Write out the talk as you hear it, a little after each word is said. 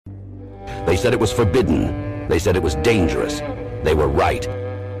They said it was forbidden. They said it was dangerous. They were right.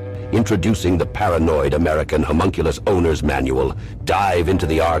 Introducing the Paranoid American Homunculus Owner's Manual. Dive into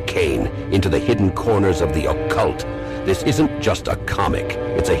the arcane, into the hidden corners of the occult. This isn't just a comic.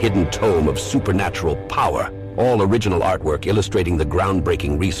 It's a hidden tome of supernatural power. All original artwork illustrating the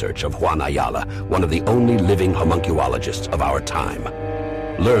groundbreaking research of Juan Ayala, one of the only living homunculologists of our time.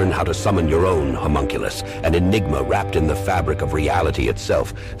 Learn how to summon your own homunculus, an enigma wrapped in the fabric of reality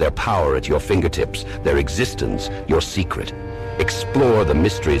itself, their power at your fingertips, their existence, your secret. Explore the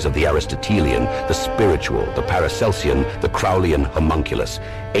mysteries of the Aristotelian, the spiritual, the Paracelsian, the Crowleyan homunculus.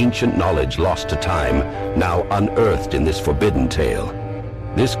 Ancient knowledge lost to time, now unearthed in this forbidden tale.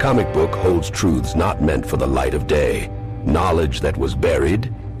 This comic book holds truths not meant for the light of day. Knowledge that was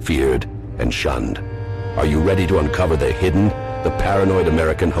buried, feared, and shunned. Are you ready to uncover the hidden? The Paranoid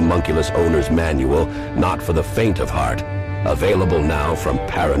American Homunculus Owner's Manual, not for the faint of heart. Available now from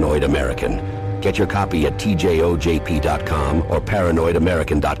Paranoid American. Get your copy at tjojp.com or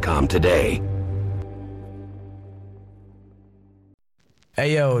paranoidamerican.com today.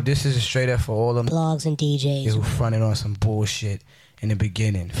 Hey yo, this is straight up for all them blogs and DJs who fronted on some bullshit in the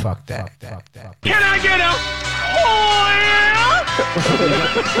beginning. Fuck that. Can I get a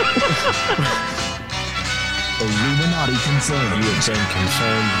Illuminati confirmed. You have been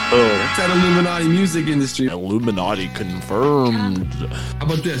confirmed. Oh, that's that Illuminati music industry. Illuminati confirmed. How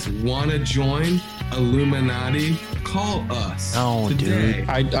about this? Wanna join Illuminati? Call us. Oh, today.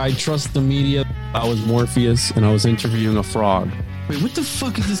 dude. I trust the media. I was Morpheus and I was interviewing a frog. Wait, what the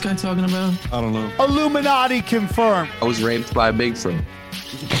fuck is this guy talking about? I don't know. Illuminati confirmed. I was raped by Bigfoot.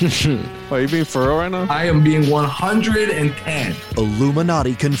 Are you being for real right now? I am being 110.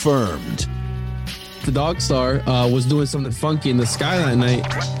 Illuminati confirmed. The Dog Star was doing something funky in the sky that night.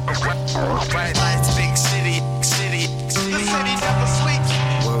 Bright lights, big city. The city never sleeps.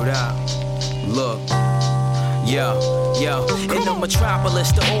 Word up. Look. Yo, in the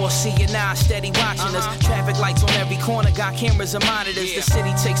metropolis, the all-seeing eye steady watching us. Traffic lights on every corner, got cameras and monitors. The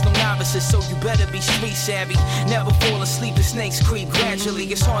city takes no novices, so you better be street savvy. Never fall asleep, the snakes creep gradually.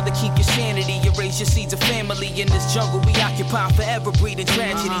 It's hard to keep your sanity, you raise your seeds of family. In this jungle we occupy, forever breeding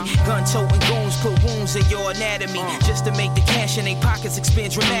tragedy. Gun-toting goons put wounds in your anatomy, just to make the cash in their pockets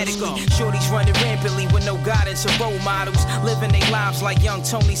expand dramatically. Shorties running rampantly with no guidance or role models, living their lives like young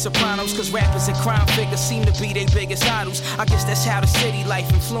Tony Sopranos. Cause rappers and crime figures seem to be their biggest idols. I guess that's how the city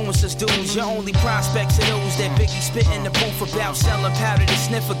life influences dudes. Your only prospects are those that Biggie spit in the booth about, selling powder to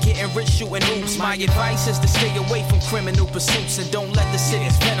sniff or getting rich shooting hoops. My advice is to stay away from criminal pursuits and don't let the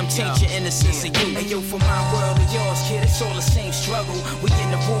city's venom taint your innocence of you. Hey yo, for my world and yours, kid, it's all the same struggle. We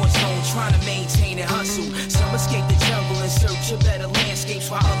in the war zone trying to maintain and hustle. Some escape the jungle in search of better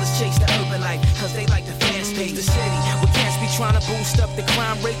landscapes, while others chase the urban life cause they like the fast pace. The city with cats be trying to boost up the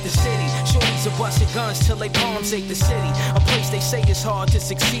crime rate. The city shorties are busting guns till they palms ache. The city, a place they say is hard to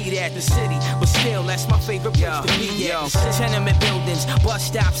succeed at. The city, but still, that's my favorite place to be at. Tenement buildings, bus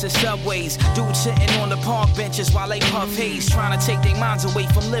stops and subways, dudes sitting on the park benches while they puff haze, trying to take their minds away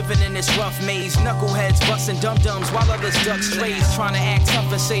from living in this rough maze. Knuckleheads busting dum-dums while others duck strays, trying to act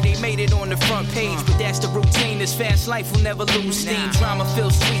tough and say they made it on the front page, but that's the routine. This fast life will never lose steam.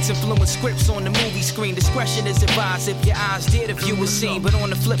 Drama-filled streets influence scripts on the movie screen. Discretion is advised if your eyes dare to view a scene, but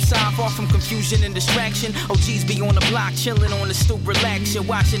on the flip side, far from confusion and distraction, OGs be on the block, chilling on the stoop, relaxing,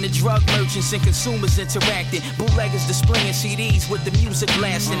 watching the drug merchants and consumers interacting. Bootleggers displaying CDs with the music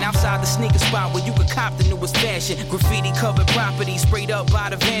blasting. Outside the sneaker spot where you could cop the newest fashion. Graffiti covered properties sprayed up by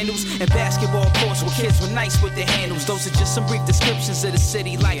the vandals. And basketball courts where kids were nice with their handles. Those are just some brief descriptions of the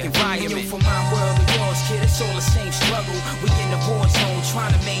city-like environment. Yo, for my world and yours, kid, it's all the same struggle. We in the war zone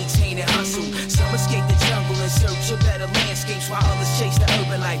trying to maintain and hustle. Some escape the jungle in search of better landscapes, while others chase the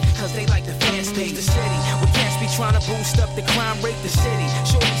urban life cause they like the fast pace. The city with cats be trying to boost up the crime rate. The city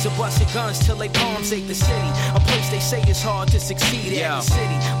shorties are busting guns till they palms ache. The city, a place they say is hard to succeed at. The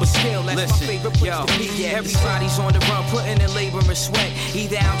city, but still, that's my favorite place to be at. Everybody's on the run, putting in labor and sweat.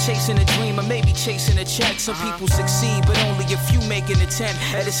 Either I'm chasing a dream or maybe chasing a check. Some people succeed, but only a few make an attempt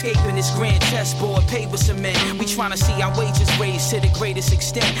at escaping this grand chessboard paid with cement. We trying to see our wages raised to the greatest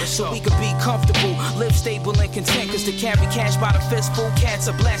extent, so we could be comfortable, live stable and content. Cause to carry cash by the fistful, cats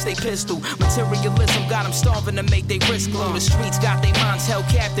are blast they pistol. Materialism got them starving to make they risk low. The streets got their minds held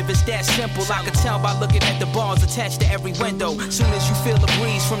captive, it's that simple. I can tell by looking at the bars attached to every window. Soon as you feel the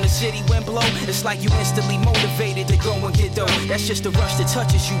breeze from the city wind blow, it's like you instantly motivated to go and get dough. That's just the rush that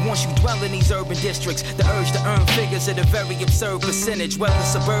touches you once you dwell in these urban districts. The urge to earn figures at a very absurd percentage. Whether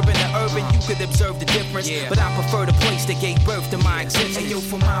suburban or urban, you could observe the difference. But I prefer the place that gave birth to my existence. Hey yo,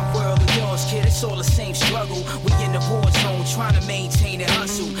 for my world and yours, kid, it's all the same struggle. We in the war zone trying to maintain and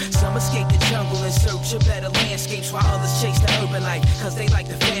hustle. Some escape the picture better landscapes while others chase the urban life, cause they like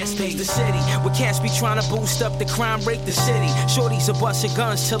the fast pace. The city, where cats be trying to boost up the crime rate. The city, shorties are busting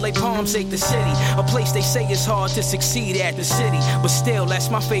guns till they palms ache. The city, a place they say is hard to succeed at. The city, but still, that's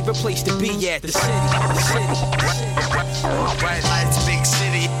my favorite place to be at. The city, the city. Bright lights, big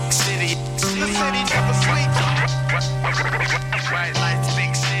city, city. The city never sleeps. Bright lights,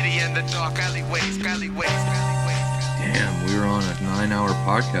 big city, and the dark alleyways. Damn, we were on a 9-hour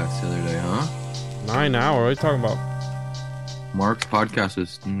podcast the other day, huh? 9 hours? What are you talking about? Mark's podcast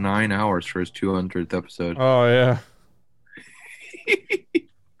is 9 hours for his 200th episode. Oh, yeah.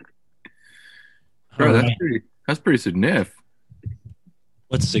 Bro, that's pretty significant.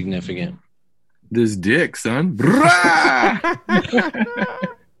 What's significant? This dick, son.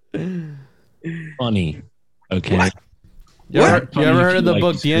 Funny. Okay. What? You ever heard of the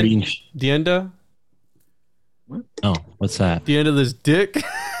book The End of? What? Oh, what's that? The End of This Dick?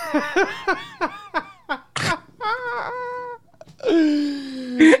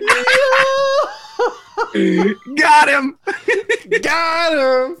 Got him.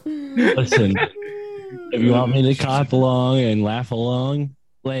 Listen, if you want me to cop along and laugh along,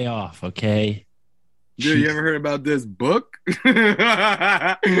 lay off, okay? Dude, you ever heard about this book? Yo,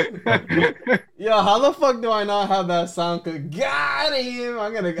 how the fuck do I not have that sound? Got him.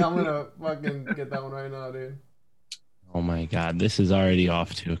 I'm gonna fucking get that one right now, dude. Oh my god, this is already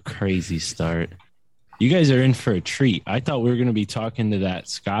off to a crazy start. You guys are in for a treat. I thought we were gonna be talking to that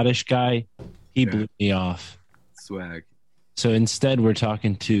Scottish guy. He blew me off. Swag. So instead, we're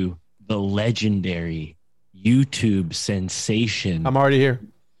talking to the legendary YouTube sensation. I'm already here.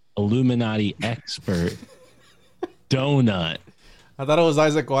 Illuminati expert, DoeNut. I thought it was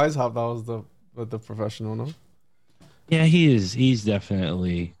Isaac Weishaupt. That was the professional, no? Yeah, he is. He's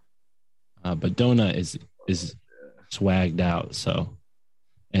definitely. But DoeNut is swagged out. So,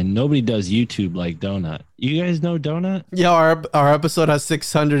 and nobody does YouTube like DoeNut. You guys know DoeNut? Yeah, our episode has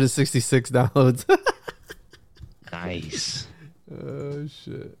 666 downloads. Nice. Oh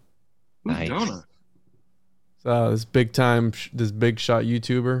shit. Nice. DoeNut? So this big shot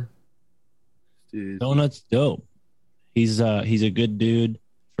YouTuber. Dude. DoeNut's dope. He's a good dude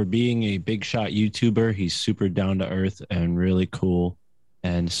for being a big shot YouTuber. He's super down to earth and really cool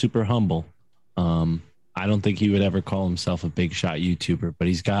and super humble. I don't think he would ever call himself a big shot YouTuber, but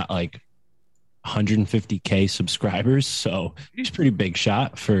he's got like 150K subscribers, so he's pretty big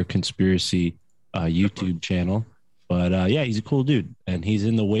shot for a conspiracy YouTube channel. But yeah, he's a cool dude, and he's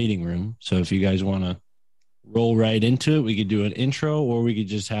in the waiting room. So if you guys want to roll right into it, we could do an intro, or we could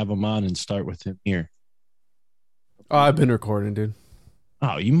just have him on and start with him here. Oh, I've been recording, dude.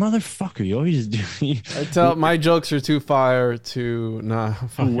 Oh, you motherfucker! You always do. I tell my jokes are too fire to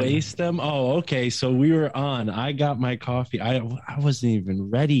waste them. Oh, okay. So we were on. I got my coffee. I wasn't even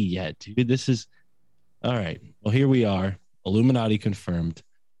ready yet, dude. This is all right. Well, here we are. Illuminati confirmed.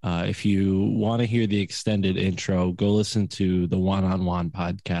 If you want to hear the extended intro, go listen to the One-on-One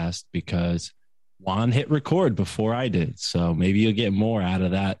podcast, because Juan hit record before I did. So maybe you'll get more out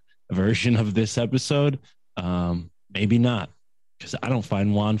of that version of this episode. Maybe not, because I don't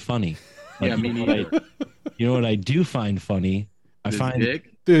find Juan funny. But yeah, me neither. You know what I do find funny? I find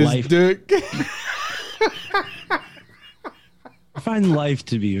life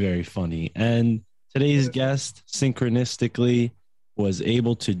to be very funny. And today's guest synchronistically was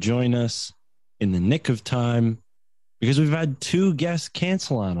able to join us in the nick of time, because we've had 2 guests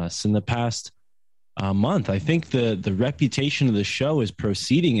cancel on us in the past month. I think the reputation of the show is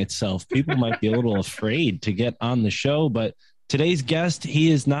proceeding itself. People might be a little afraid to get on the show, but today's guest, he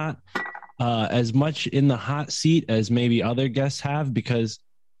is not as much in the hot seat as maybe other guests have, because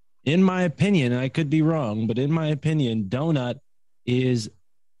in my opinion, I could be wrong, but in my opinion, DoeNut is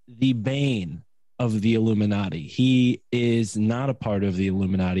the bane of the Illuminati. He is not a part of the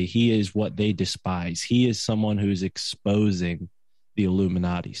Illuminati. He is what they despise. He is someone who's exposing the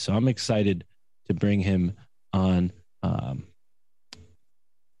Illuminati. So I'm excited to bring him on.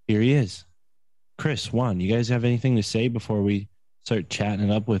 Here he is. Chris, Juan, you guys have anything to say before we start chatting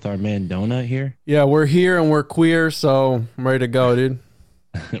it up with our man DoeNut here? Yeah, we're here and we're queer, so I'm ready to go, dude.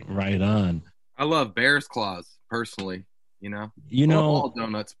 Right on. I love bear's claws, personally. You know, all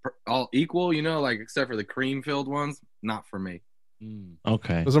donuts all equal, like except for the cream filled ones, not for me.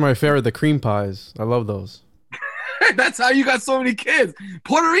 Okay. Those are my favorite, the cream pies. I love those. That's how you got so many kids.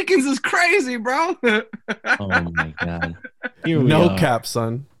 Puerto Ricans is crazy, bro. Oh my god. No cap,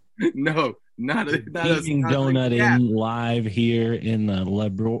 son. No, not a DoeNut in live here in the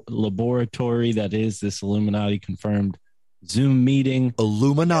laboratory that is this Illuminati confirmed Zoom meeting.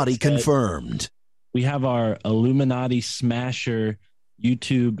 Illuminati confirmed. We have our Illuminati smasher,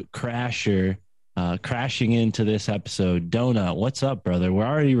 YouTube crasher, crashing into this episode. DoeNut, what's up, brother? We're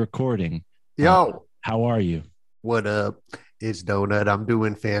already recording. Yo. How are you? What up? It's DoeNut. I'm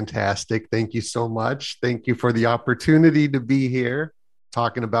doing fantastic. Thank you so much. Thank you for the opportunity to be here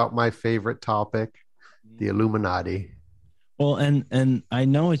talking about my favorite topic, the Illuminati. Well, and I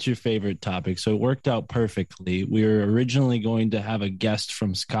know it's your favorite topic, so it worked out perfectly. We were originally going to have a guest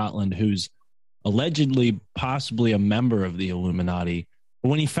from Scotland who's allegedly possibly a member of the Illuminati. But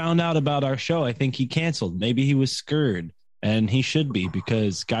when he found out about our show, I think he canceled. Maybe he was scared, and he should be,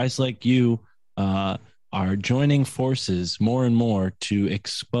 because guys like you are joining forces more and more to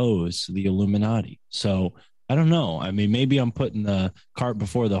expose the Illuminati. So I don't know. I mean, maybe I'm putting the cart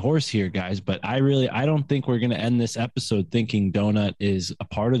before the horse here, guys, but I don't think we're going to end this episode thinking DoeNut is a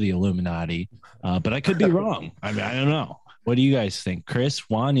part of the Illuminati. But I could be wrong. I mean, I don't know. What do you guys think? Chris,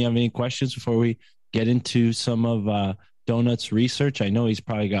 Juan, you have any questions before we get into some of DoeNut's research? I know he's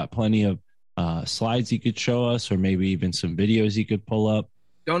probably got plenty of slides he could show us, or maybe even some videos he could pull up.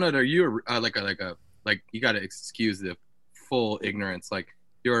 DoeNut, are you like you got to excuse the full ignorance? Like,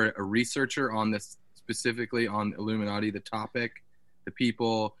 you're a researcher on this, specifically on Illuminati, the topic, the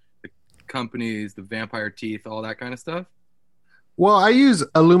people, the companies, the vampire teeth, all that kind of stuff? Well, I use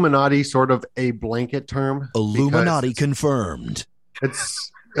Illuminati sort of a blanket term. Illuminati confirmed.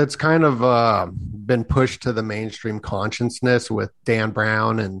 It's kind of been pushed to the mainstream consciousness with Dan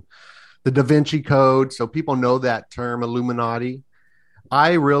Brown and the Da Vinci Code. So people know that term, Illuminati.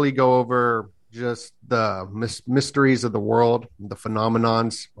 I really go over just the mysteries of the world, the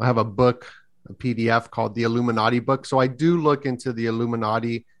phenomenons. I have a book, a PDF called the Illuminati book. So I do look into the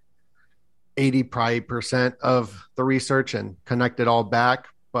Illuminati 80% of the research and connect it all back.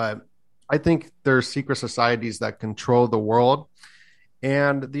 But I think there's secret societies that control the world,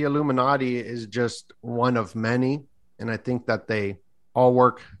 and the Illuminati is just one of many. And I think that they all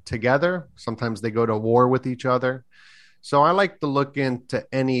work together. Sometimes they go to war with each other. So I like to look into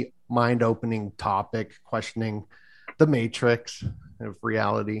any mind-opening topic, questioning the matrix of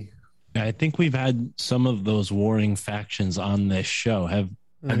reality. I think we've had some of those warring factions on this show. Have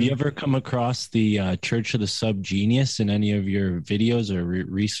you ever come across the Church of the Subgenius in any of your videos or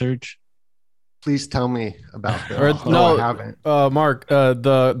research? Please tell me about that. No, I haven't. Mark,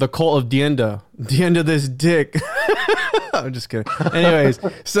 the cult of the end of this dick. I'm just kidding. Anyways,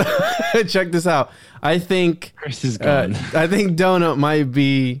 so check this out. I think Chris is gone. I think DoeNut might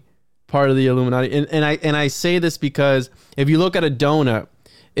be part of the Illuminati, and I say this because if you look at a donut,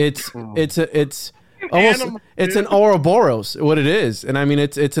 it's almost it's an Ouroboros, what it is, and I mean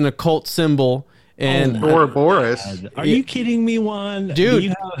it's an occult symbol. And Ouroboros, are you kidding me, Juan?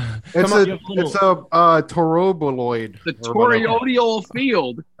 Dude, it's a toroidal. The toroidal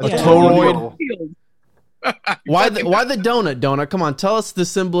field. A toroid. Why the donut? Come on, tell us the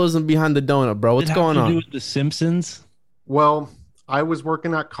symbolism behind the donut, bro. What's going on? Do with the Simpsons? Well, I was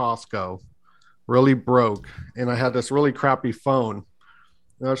working at Costco, really broke, and I had this really crappy phone.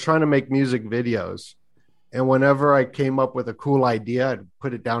 And I was trying to make music videos, and whenever I came up with a cool idea, I'd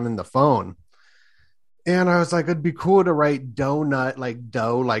put it down in the phone. And I was like, it'd be cool to write DoeNut, like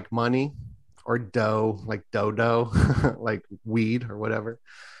dough, like money, or dough, like dodo, like weed or whatever,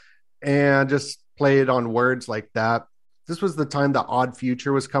 and just play it on words like that. This was the time the Odd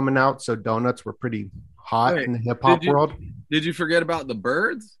Future was coming out, so donuts were pretty hot in the hip hop world. Did you forget about the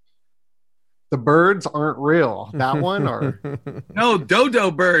birds? The birds aren't real. That one, or no, dodo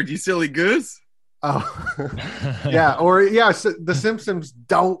bird, you silly goose. Oh, yeah, or yeah, so the Simpsons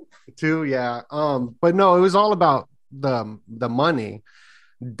don't too. Yeah, but no, it was all about the money,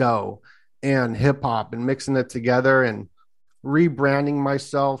 dough, and hip hop, and mixing it together and rebranding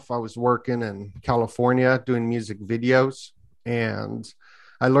myself. I was working in California doing music videos, and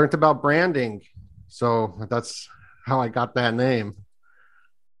I learned about branding, so that's how I got that name.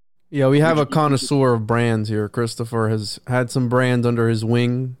 Yeah, we have a connoisseur of brands here. Christopher has had some brands under his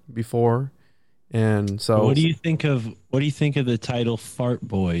wing before. And so what do you think of the title Fart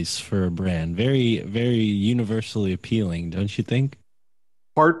Boys for a brand? Very, very universally appealing, don't you think?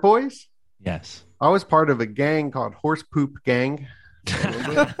 Fart Boys? Yes. I was part of a gang called Horse Poop Gang. You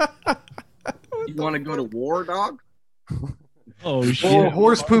want to go to war, dog? Oh shit. Well,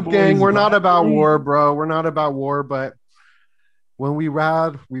 Horse Poop Gang, we're not about war, bro. We're not about war, but when we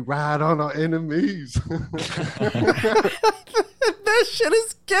ride on our enemies. That shit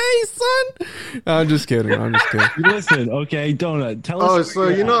is gay, son. I'm just kidding. Listen, okay, DoeNut, tell us. Oh, so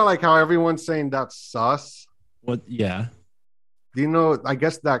you know, like how everyone's saying that's sus? What? Yeah. Do you know? I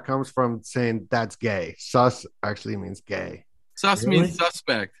guess that comes from saying that's gay. Sus actually means gay. Sus means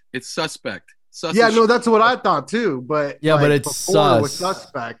suspect. It's suspect. Sus Yeah, is no, that's what I thought too. But Yeah, but it's before it was sus.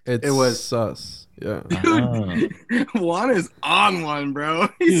 suspect. It's it was sus. Yeah. Juan is on one, bro.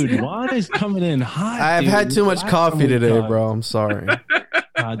 Dude, Juan is coming in hot. I've dude. had too much Last coffee time we today, talked- bro. I'm sorry.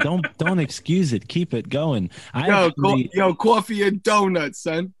 Don't excuse it. Keep it going. Yo, coffee and donuts,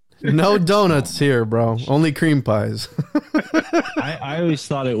 son. No donuts here, bro. Only cream pies. I always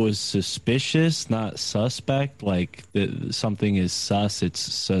thought it was suspicious, not suspect. Like something is sus, it's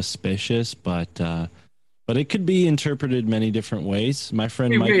suspicious, but it could be interpreted many different ways. My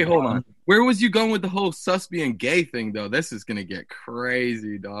friend Mike. Wait, hold on. Where was you going with the whole sus being gay thing, though? This is gonna get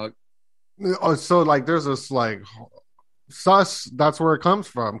crazy, dog. Oh, so like there's this like sus. That's where it comes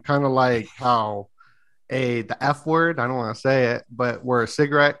from. Kind of like how the F word. I don't want to say it, but where a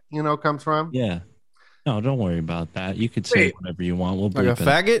cigarette, comes from. Yeah. No, don't worry about that. You could say whatever you want. We'll Like a bleep it.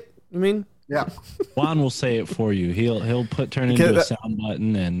 faggot, you mean? Yeah. Juan will say it for you. He'll turn into a sound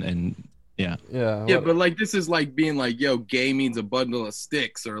button and yeah. Yeah, but like this is like being like, yo, gay means a bundle of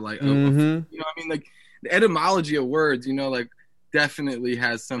sticks, or like, you know what I mean? Like the etymology of words, like definitely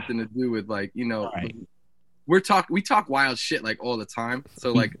has something to do with like, Right. we talk wild shit like all the time.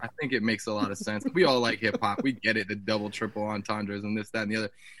 So like I think it makes a lot of sense. We all like hip hop. We get it, the double, triple entendres and this, that, and the other.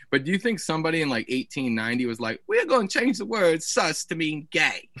 But do you think somebody in like 1890 was like, we're gonna change the word sus to mean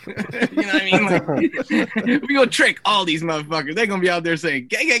gay? You know what I mean? Like we're gonna trick all these motherfuckers. They're gonna be out there saying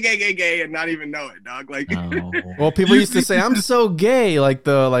gay, gay, gay, gay, gay, and not even know it, dog. Like Well, people used to say, I'm so gay, like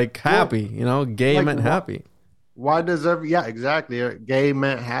happy, gay Like, meant happy. Why does exactly. Gay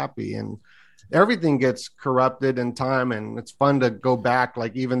meant happy, and everything gets corrupted in time, and it's fun to go back.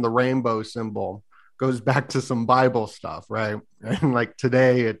 Like even the rainbow symbol goes back to some Bible stuff, right? And like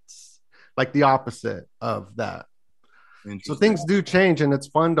today, it's like the opposite of that. So things do change, and it's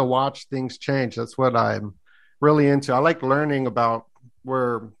fun to watch things change. That's what I'm really into. I like learning about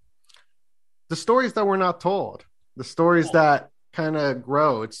the stories that we're not told, the stories that kind of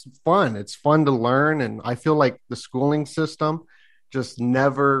grow. It's fun. It's fun to learn. And I feel like the schooling system just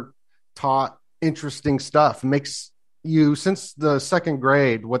never taught interesting stuff. Makes you, since the second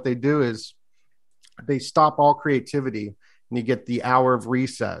grade, what they do is they stop all creativity, and you get the hour of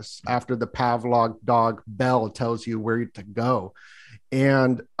recess after the Pavlov dog bell tells you where to go.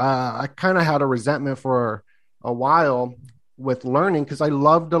 And I kind of had a resentment for a while with learning, because I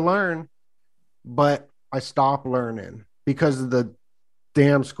love to learn, but I stopped learning because of the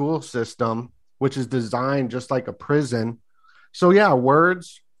damn school system, which is designed just like a prison. So yeah,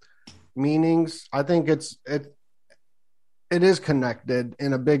 words, meanings, I think it is connected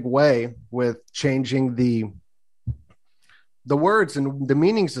in a big way with changing the words and the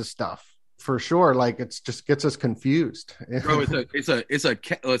meanings of stuff, for sure. Like it's just gets us confused. Bro, it's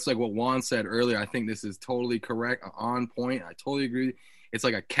like what Juan said earlier. I think this is totally correct, on point. I totally agree. It's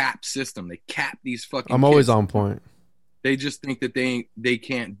like a cap system. They cap these fucking I'm always kids. on point. They just think that they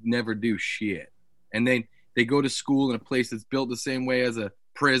can't never do shit. And they go to school in a place that's built the same way as a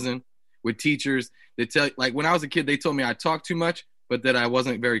prison, with teachers that tell, like when I was a kid, they told me I talked too much, but that I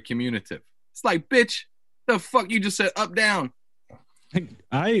wasn't very communicative. It's like, bitch, the fuck you just said up, down.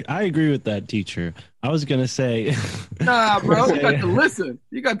 I agree with that teacher. I was gonna say, nah, bro, you got to listen.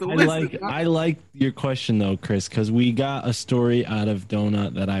 You got to listen. I like your question though, Chris, because we got a story out of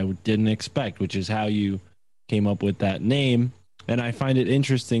DoeNut that I didn't expect, which is how you came up with that name. And I find it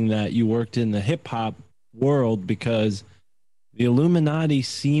interesting that you worked in the hip hop world, because the Illuminati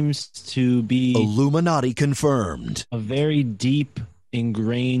seems to be Illuminati confirmed. a very deep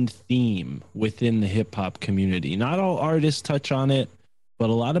ingrained theme within the hip hop community. Not all artists touch on it, but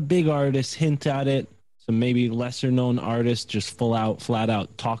a lot of big artists hint at it. Some maybe lesser known artists just flat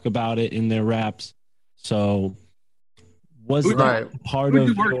out talk about it in their raps. So was that part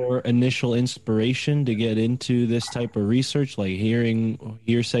of your initial inspiration to get into this type of research, like hearing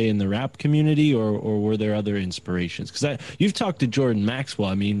hearsay in the rap community, or were there other inspirations? Because you've talked to Jordan Maxwell.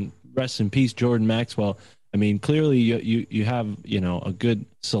 I mean, rest in peace, Jordan Maxwell. I mean, clearly you have, a good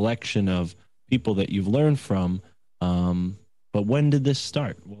selection of people that you've learned from. But when did this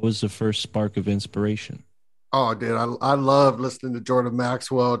start? What was the first spark of inspiration? Oh, dude, I love listening to Jordan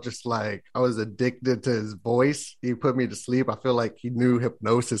Maxwell. Just like I was addicted to his voice. He put me to sleep. I feel like he knew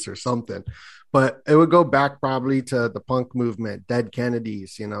hypnosis or something. But it would go back probably to the punk movement, Dead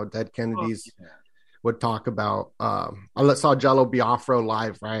Kennedys. Dead Kennedys would talk about. I saw Jello Biafra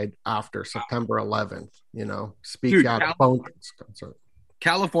live right after September 11th. Speak out of punk concert.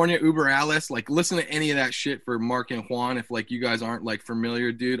 California Uber Alice, like listen to any of that shit for Mark and Juan if like you guys aren't like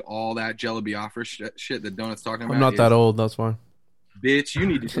familiar, dude. All that Jello Biafra shit that DoeNut's talking about. I'm not that old, that's why. bitch. You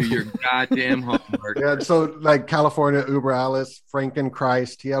need to do your goddamn homework. Yeah, so like California Uber Alice,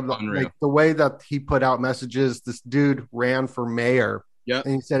 Frankenchrist, he had like the way that he put out messages. This dude ran for mayor. Yeah,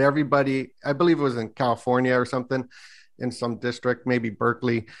 and he said everybody, I believe it was in California or something, in some district, maybe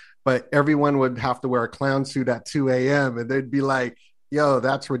Berkeley, but everyone would have to wear a clown suit at 2 a.m. and they'd be like, yo,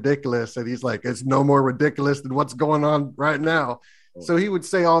 that's ridiculous. And he's like, it's no more ridiculous than what's going on right now. So he would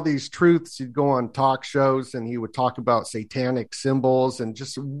say all these truths. He'd go on talk shows and he would talk about satanic symbols and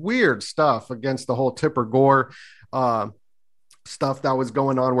just weird stuff against the whole Tipper Gore stuff that was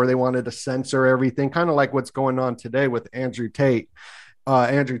going on, where they wanted to censor everything, kind of like what's going on today with Andrew Tate.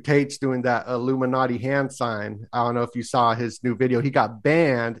 Andrew Tate's doing that Illuminati hand sign. I don't know if you saw his new video. He got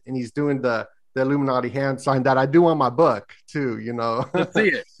banned and he's doing the Illuminati hand sign that I do on my book too, you know. Let's see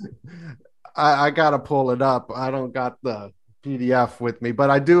it. I gotta pull it up. I don't got the PDF with me, but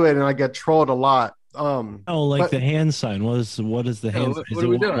I do it and I get trolled a lot. The hand sign. What is the hand sign? Is it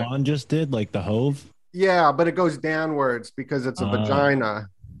what Juan just did, like the Hove? Yeah, but it goes downwards because it's a vagina.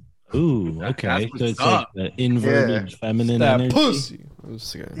 Ooh, okay. So it's like the inverted feminine energy. Pussy.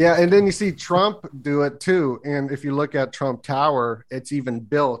 Yeah, and then you see Trump do it too. And if you look at Trump Tower, it's even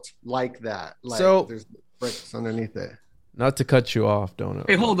built like that. Like so there's bricks underneath it. Not to cut you off, DoeNut.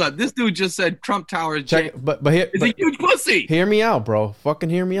 Hey, hold up. This dude just said Trump Tower is a huge pussy. Hear me out, bro. Fucking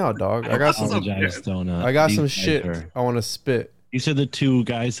hear me out, dog. I got some DoeNut. I got some shit I want to spit. You said the two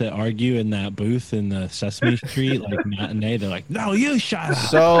guys that argue in that booth in the Sesame Street, like Matt and Nate, they're like, no, you shut up.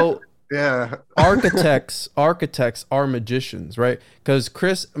 So yeah, architects are magicians, right? Because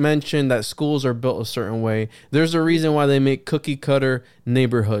Chris mentioned that schools are built a certain way. There's a reason why they make cookie cutter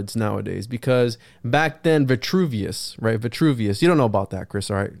neighborhoods nowadays, because back then Vitruvius, you don't know about that, Chris,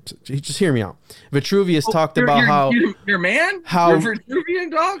 all right? Just hear me out. Vitruvius talked about how your man, how you're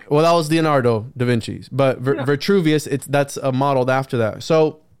Vitruvian, dog. Well, that was Leonardo da Vinci's, but Vitruvius, that's modeled after that.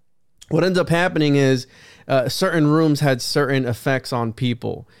 So what ends up happening is certain rooms had certain effects on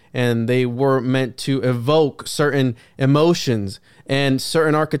people, and they were meant to evoke certain emotions, and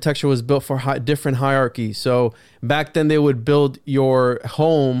certain architecture was built for different hierarchies. So back then they would build your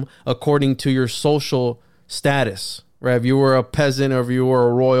home according to your social status, right? If you were a peasant or if you were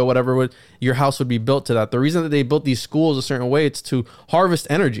a royal, whatever, your house would be built to that. The reason that they built these schools a certain way, it's to harvest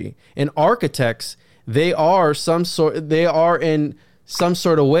energy. And architects, they are in some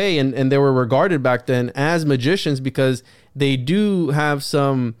sort of way, and they were regarded back then as magicians, because they do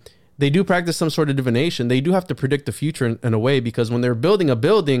practice some sort of divination. They do have to predict the future in a way, because when they're building a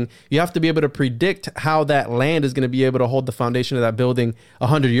building, you have to be able to predict how that land is going to be able to hold the foundation of that building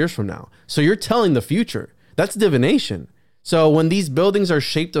 100 years from now. So you're telling the future. That's divination. So when these buildings are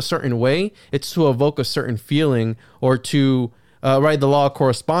shaped a certain way, it's to evoke a certain feeling, or to the law of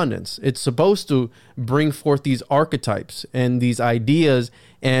correspondence. It's supposed to bring forth these archetypes and these ideas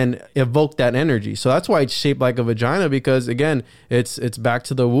and evoke that energy. So that's why it's shaped like a vagina, because again, it's back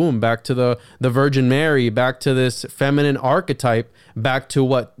to the womb, back to the Virgin Mary, back to this feminine archetype, back to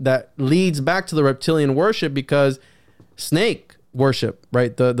what that leads back to the reptilian worship, because snake worship,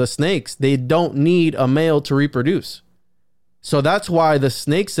 right? The snakes, they don't need a male to reproduce. So that's why the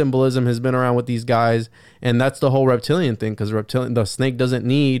snake symbolism has been around with these guys, and that's the whole reptilian thing, because the snake doesn't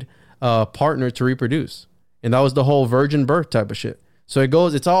need a partner to reproduce, and that was the whole virgin birth type of shit. So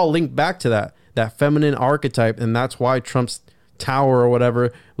it's all linked back to that feminine archetype, and that's why Trump's tower or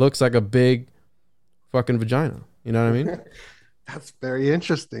whatever looks like a big fucking vagina. You know what I mean? That's very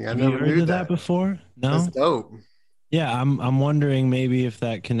interesting. I Have never you heard knew of that before? No, that's dope. Yeah, I'm wondering maybe if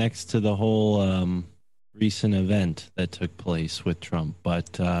that connects to the whole recent event that took place with Trump,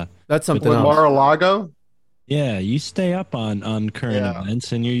 but that's something with else. Mar-a-Lago. Yeah, you stay up on current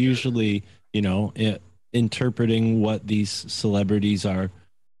events, and you're usually, interpreting what these celebrities are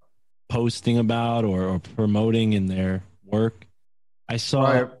posting about or promoting in their work. I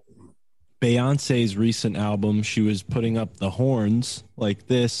saw Beyonce's recent album. She was putting up the horns like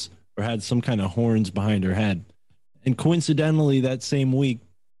this, or had some kind of horns behind her head. And coincidentally, that same week,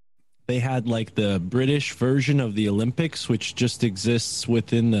 they had like the British version of the Olympics, which just exists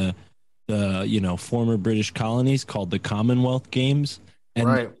within the former British colonies, called the Commonwealth Games. And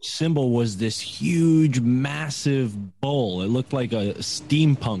the symbol was this huge, massive bull. It looked like a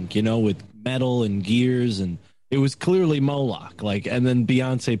steampunk, with metal and gears, and it was clearly Moloch. And then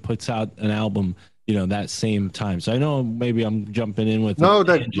Beyonce puts out an album, that same time. So I know maybe I'm jumping in with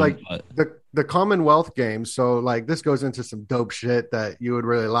the Commonwealth Games. So this goes into some dope shit that you would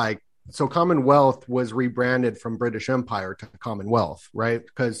really like. So Commonwealth was rebranded from British Empire to Commonwealth, right?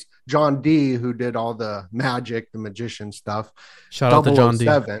 Because John Dee, who did all the magic, the magician stuff, shout out to John Dee.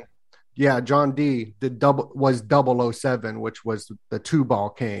 Yeah, John D was 007, which was the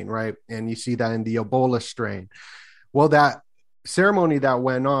 2-ball cane, right? And you see that in the Ebola strain. Well, that ceremony that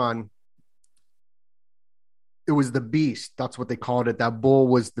went on, it was the beast. That's what they called it. That bull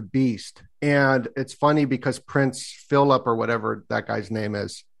was the beast. And it's funny because Prince Philip, or whatever that guy's name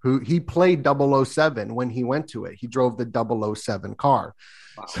is, who he played 007 when he went to it. He drove the 007 car.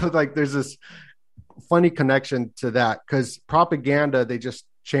 Wow. So like there's this funny connection to that, because propaganda, they just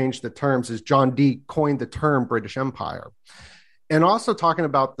changed the terms, as John D coined the term British Empire. And also talking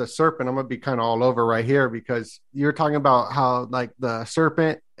about the serpent, I'm going to be kind of all over right here, because you're talking about how like the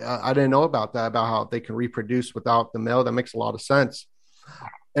serpent, I didn't know about that, about how they can reproduce without the male. That makes a lot of sense.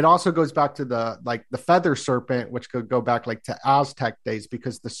 It also goes back to the feather serpent, which could go back like to Aztec days,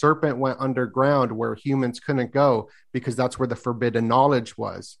 because the serpent went underground where humans couldn't go, because that's where the forbidden knowledge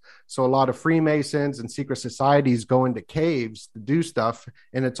was. So a lot of Freemasons and secret societies go into caves to do stuff.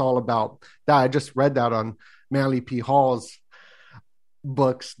 And it's all about that. I just read that on Manly P. Hall's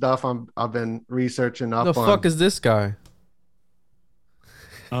book stuff. I've been researching up. The fuck is this guy?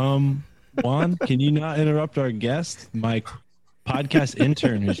 Juan, can you not interrupt our guest? My podcast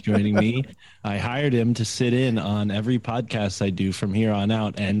intern who's joining me. I hired him to sit in on every podcast I do from here on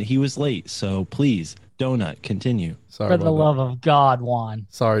out, and he was late. So please, DoeNut, continue. Sorry, for the love of God, Juan.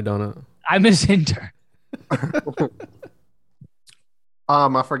 Sorry, DoeNut. I'm his intern.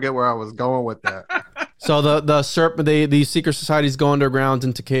 I forget where I was going with that. So the serpent, these secret societies go underground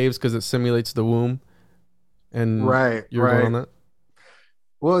into caves because it simulates the womb. And you're going on that?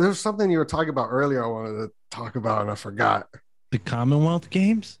 Well, there's something you were talking about earlier I wanted to talk about, and I forgot. The Commonwealth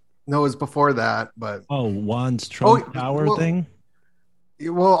Games? No, it was before that, but Juan's Trump Tower thing.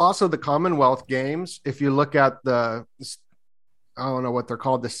 Well, also the Commonwealth Games. If you look at I don't know what they're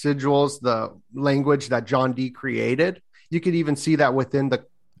called, the sigils, the language that John D created, you could even see that within the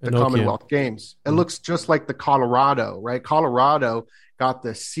Commonwealth Games. It looks just like the Colorado, right? Colorado got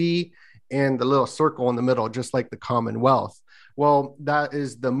the C and the little circle in the middle, just like the Commonwealth. Well, that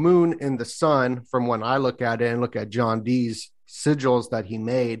is the moon and the sun from when I look at it and look at John D's sigils that he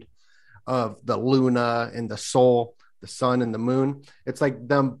made of the Luna and the Sol, the sun and the moon. It's like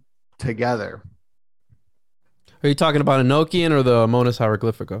them together. Are you talking about Enochian or the Monas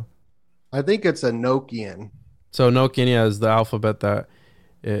Hieroglyphica? I think it's Enochian. So Enochian, yeah, is the alphabet that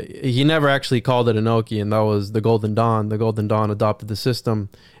he never actually called it Enochian. That was the Golden Dawn. The Golden Dawn adopted the system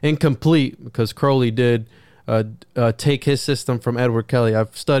incomplete because Crowley did take his system from Edward Kelly.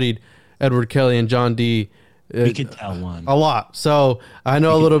 I've studied Edward Kelly and John D. We can tell one a lot, so I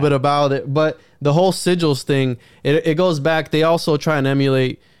know a little bit about it. But the whole sigils thing, it goes back. They also try and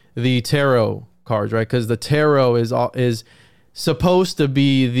emulate the tarot cards, right? Because the tarot is supposed to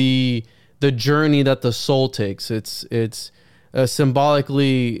be the journey that the soul takes. It's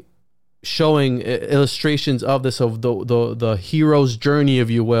symbolically showing illustrations of this, of the hero's journey, if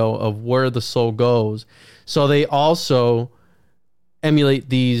you will, of where the soul goes. So they also emulate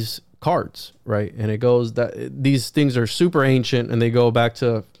these cards, right? And it goes that these things are super ancient, and they go back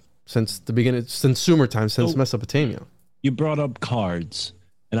to since the beginning, since Sumer time, since Mesopotamia. You brought up cards,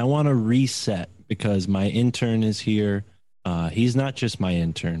 and I want to reset because my intern is here. He's not just my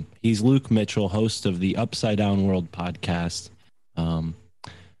intern. He's Luke Mitchell, host of the Upside Down World podcast.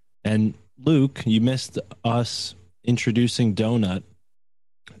 And Luke, you missed us introducing DoeNut.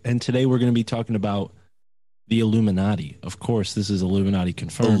 And today we're going to be talking about the Illuminati. Of course, this is Illuminati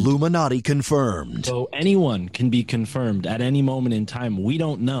confirmed. Illuminati confirmed. So anyone can be confirmed at any moment in time. We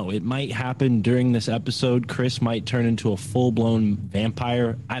don't know. It might happen during this episode. Chris might turn into a full-blown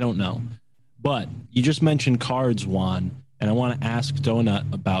vampire. I don't know. But you just mentioned cards, Juan, and I want to ask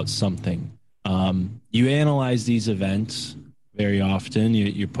DoeNut about something. You analyze these events very often.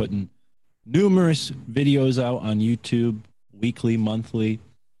 You're putting numerous videos out on YouTube, weekly, monthly.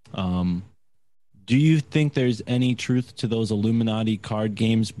 Do you think there's any truth to those Illuminati card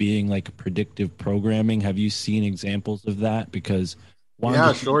games being like predictive programming? Have you seen examples of that? Because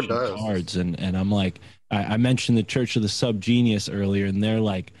Juan sure does. Cards, and I'm like, I mentioned the Church of the Subgenius earlier, and they're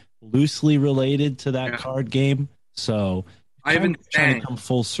like loosely related to that card game. So I've been trying to come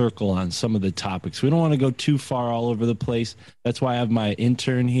full circle on some of the topics. We don't want to go too far all over the place. That's why I have my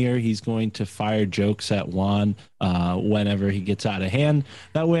intern here. He's going to fire jokes at Juan whenever he gets out of hand.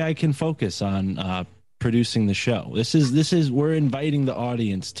 That way I can focus on producing the show. This is we're inviting the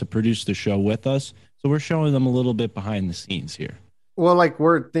audience to produce the show with us. So we're showing them a little bit behind the scenes here. Well, like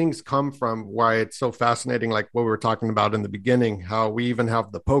where things come from, why it's so fascinating, like what we were talking about in the beginning, how we even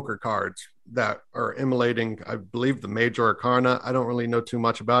have the poker cards that are emulating, I believe, the major arcana. I don't really know too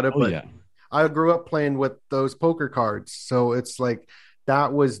much about it, but I grew up playing with those poker cards. So it's like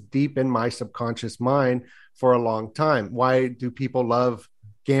that was deep in my subconscious mind for a long time. Why do people love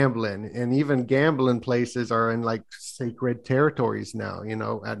gambling? And even gambling places are in like sacred territories now,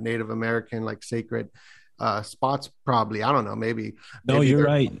 at Native American, like sacred spots, probably. I don't know, maybe. No, you're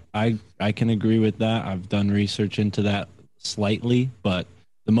right. I can agree with that. I've done research into that slightly, but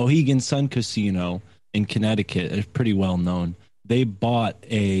the Mohegan Sun Casino in Connecticut is pretty well known. They bought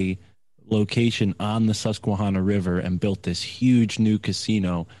a location on the Susquehanna River and built this huge new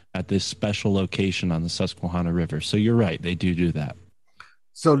casino at this special location on the Susquehanna River. So you're right. They do that.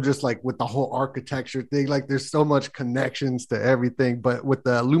 So just like with the whole architecture thing, like there's so much connections to everything. But with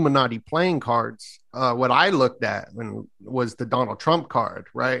the Illuminati playing cards, what I looked at was the Donald Trump card,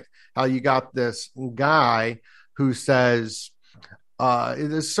 right? How you got this guy who says,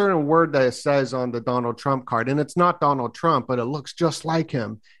 there's a certain word that it says on the Donald Trump card, and it's not Donald Trump, but it looks just like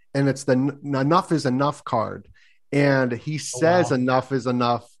him. And it's the enough is enough card. And he says enough is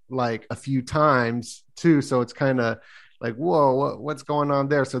enough like a few times too. So it's kind of like, whoa, what's going on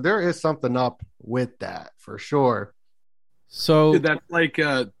there? So there is something up with that for sure. So that's like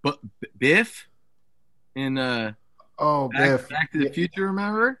Biff in Biff Back to the Future,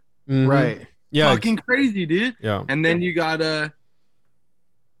 remember? Mm-hmm. Right. Yeah. Fucking crazy, dude. Yeah. And then you got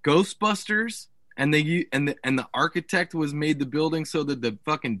Ghostbusters, and the architect was made the building so that the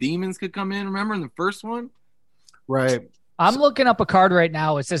fucking demons could come in, remember, in the first one? Right. I'm looking up a card right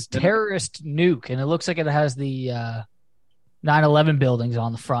now. It says terrorist nuke, and it looks like it has the 9/11 buildings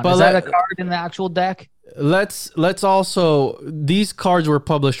on the front. Is that a card in the actual deck? Let's also, these cards were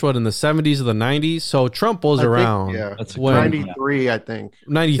published in the 70s or the 90s, so Trump was around. Yeah, that's 93, I think.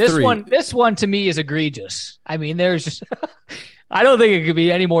 93. This one to me is egregious. I mean, there's just I don't think it could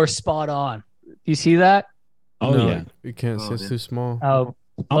be any more spot on. You see that? Oh no, yeah, you can't see. It's too small. Oh.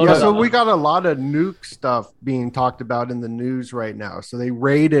 Yeah, so we got a lot of nuke stuff being talked about in the news right now. So they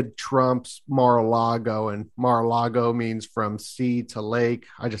raided Trump's Mar-a-Lago, and Mar-a-Lago means from sea to lake.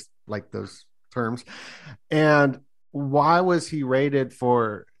 I just like those terms. And why was he raided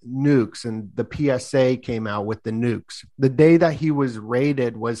for nukes? And the PSA came out with the nukes. The day that he was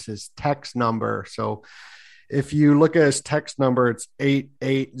raided was his text number. So if you look at his text number, it's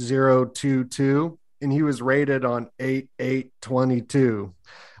 88022. And he was rated on 8/8/22,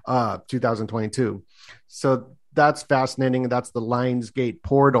 2022. So that's fascinating. That's the Lionsgate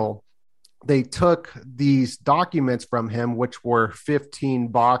portal. They took these documents from him, which were 15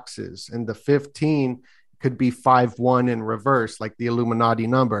 boxes, and the 15 could be 5-1 in reverse, like the Illuminati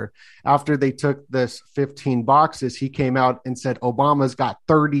number. After they took this 15 boxes, he came out and said, Obama's got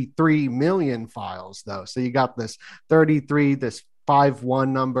 33 million files, though. So you got this 33, this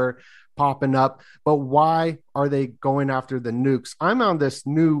 5-1 number popping up. But why are they going after the nukes? I'm on this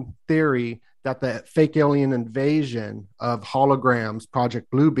new theory that the fake alien invasion of holograms,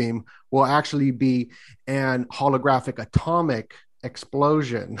 Project Bluebeam, will actually be an holographic atomic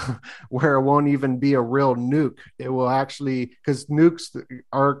explosion where it won't even be a real nuke. It will actually, because nukes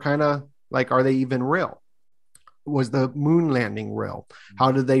are kind of like, are they even real? Was the moon landing real?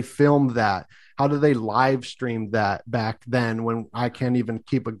 How did they film that? How did they live stream that back then when I can't even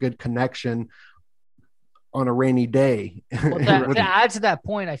keep a good connection on a rainy day? Well, to add to that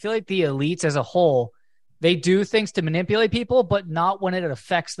point, I feel like the elites as a whole, they do things to manipulate people, but not when it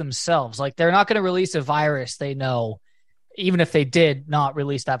affects themselves. Like they're not going to release a virus they know, even if they did not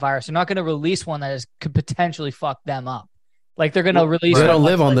release that virus. They're not going to release one that could potentially fuck them up. Like they're going to release. They don't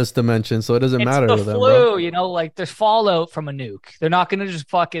live on this dimension, so it doesn't matter to them. Flu, like there's fallout from a nuke. They're not going to just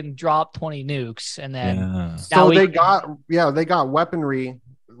fucking drop 20 nukes and then. Yeah. So they got weaponry,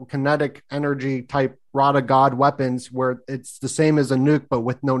 kinetic energy type rod of God weapons where it's the same as a nuke, but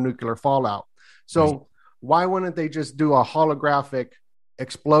with no nuclear fallout. So why wouldn't they just do a holographic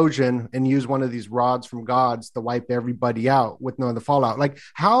explosion and use one of these rods from gods to wipe everybody out with no other fallout? Like,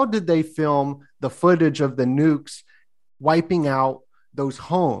 how did they film the footage of the nukes wiping out those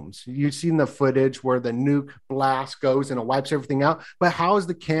homes? You've seen the footage where the nuke blast goes and it wipes everything out, but how is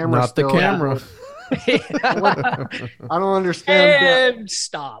the camera not the camera? I don't understand. And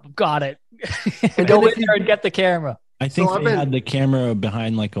stop. Got it. And go in there and get the camera. I think they had the camera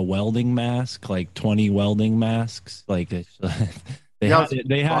behind like a welding mask, like 20 welding masks. Like they had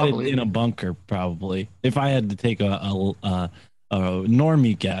it in a bunker, probably. If I had to take a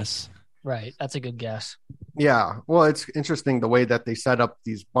normie guess. Right. That's a good guess. Yeah. Well, it's interesting the way that they set up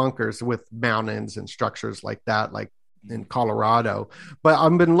these bunkers with mountains and structures like that, like in Colorado. But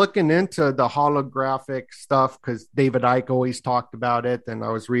I've been looking into the holographic stuff because David Icke always talked about it. And I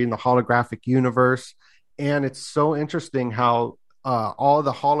was reading the holographic universe. And it's so interesting how all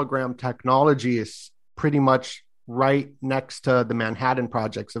the hologram technology is pretty much right next to the Manhattan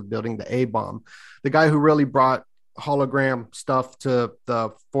projects of building the A-bomb. The guy who really brought hologram stuff to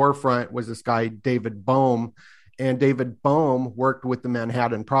the forefront was this guy, David Bohm. And David Bohm worked with the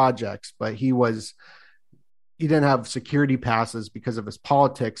Manhattan projects, but he didn't have security passes because of his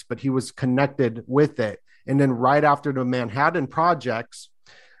politics, but he was connected with it. And then right after the Manhattan projects,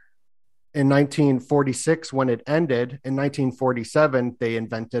 in 1946, when it ended, in 1947, they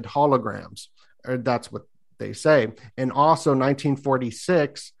invented holograms. Or that's what they say. And also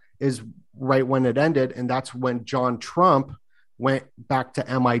 1946 is right when it ended. And that's when John Trump went back to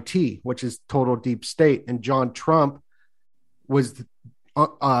MIT, which is total deep state. And John Trump was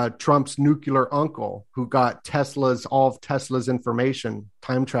Trump's nuclear uncle who got all of Tesla's information,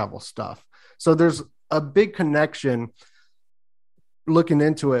 time travel stuff. So there's a big connection looking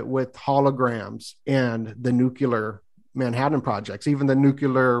into it with holograms and the nuclear Manhattan projects. Even the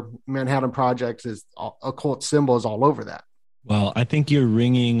nuclear Manhattan projects is occult symbols all over that. Well, I think you're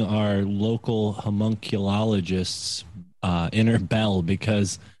ringing our local homunculologists' inner bell,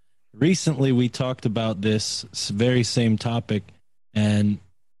 because recently we talked about this very same topic, and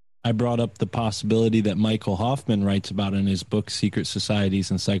I brought up the possibility that Michael Hoffman writes about in his book, Secret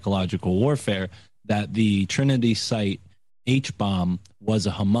Societies and Psychological Warfare, that the Trinity site H-bomb was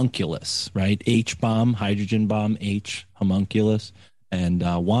a homunculus, right? H-bomb, hydrogen bomb, H, homunculus. And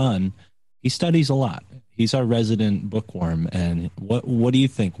Juan, he studies a lot. He's our resident bookworm. And what do you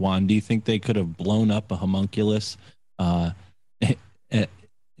think, Juan? Do you think they could have blown up a homunculus instead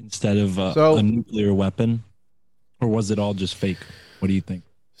of a nuclear weapon? Or was it all just fake? What do you think?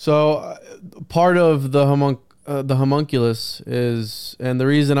 So part of the homunculus is, and the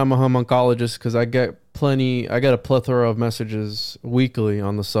reason I'm a homuncologist, because I get a plethora of messages weekly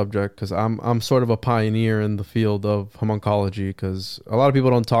on the subject, because I'm sort of a pioneer in the field of homuncology, because a lot of people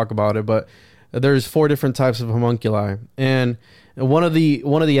don't talk about it, but there's 4 different types of homunculi. And one of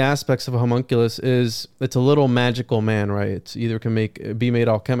the aspects of a homunculus is it's a little magical man, right? It's either can be made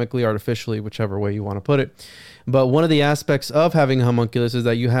alchemically, artificially, whichever way you want to put it. But one of the aspects of having a homunculus is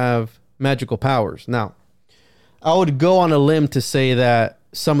that you have magical powers. Now, I would go on a limb to say that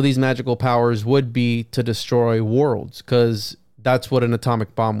some of these magical powers would be to destroy worlds, because that's what an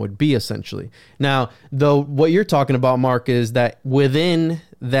atomic bomb would be, essentially. Now, though, what you're talking about, Mark, is that within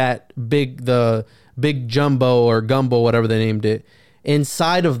that the big jumbo or gumbo, whatever they named it,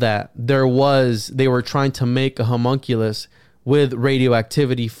 inside of that, they were trying to make a homunculus with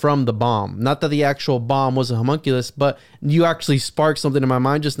radioactivity from the bomb. Not that the actual bomb was a homunculus, but you actually sparked something in my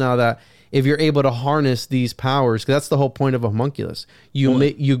mind just now, that if you're able to harness these powers, because that's the whole point of a homunculus,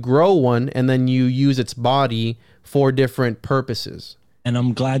 you grow one and then you use its body for different purposes. And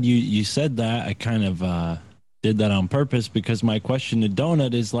I'm glad you said that. I kind of did that on purpose, because my question to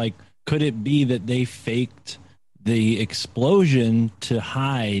DoeNut is, like, could it be that they faked the explosion to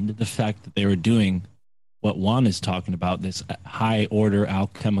hide the fact that they were doing what Juan is talking about, this high order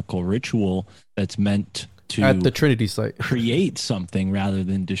alchemical ritual that's meant to at the Trinity site create something rather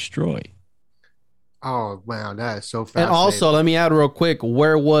than destroy? Oh, wow, that is so fascinating. And also, let me add real quick,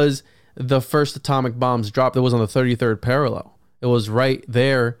 where was the first atomic bombs dropped? It was on the 33rd parallel. It was right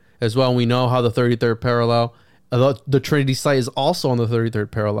there as well. We know how the 33rd parallel, the Trinity site is also on the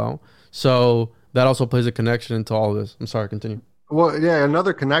 33rd parallel. So that also plays a connection into all of this. I'm sorry, continue. Well, yeah,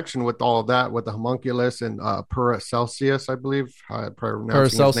 another connection with all of that, with the homunculus and Paracelsus, I believe.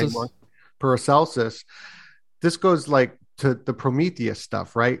 Paracelsus. Paracelsus. This goes like to the Prometheus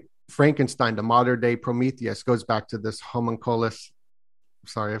stuff, right? Frankenstein, the modern day Prometheus, goes back to this homunculus.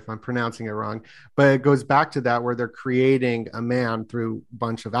 Sorry if I'm pronouncing it wrong, but it goes back to that, where they're creating a man through a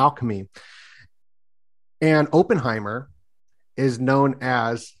bunch of alchemy. And Oppenheimer is known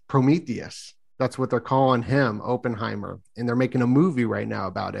as Prometheus. That's what they're calling him, Oppenheimer. And they're making a movie right now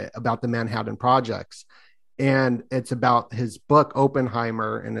about it, about the Manhattan projects. And it's about his book,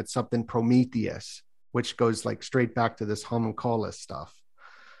 Oppenheimer, and it's something Prometheus, which goes like straight back to this homunculus stuff.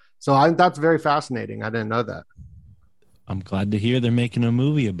 So that's very fascinating. I didn't know that. I'm glad to hear they're making a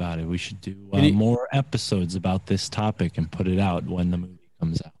movie about it. We should do more episodes about this topic and put it out when the movie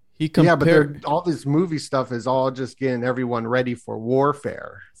comes out. But all this movie stuff is all just getting everyone ready for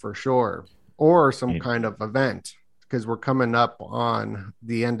warfare, for sure, or some kind of event, because we're coming up on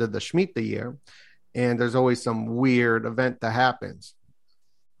the end of the Shemitah year, and there's always some weird event that happens.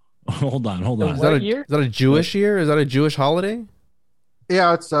 Hold on. Is that a Jewish year? Is that a Jewish holiday?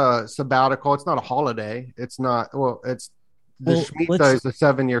 Yeah, it's a sabbatical. It's not a holiday. It's not. Shemitah is a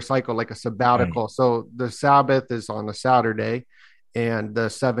 7-year cycle, like a sabbatical. Right. So the Sabbath is on a Saturday, and the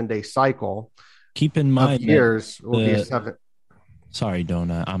 7-day cycle. Keep in mind, years will be a 7. Sorry,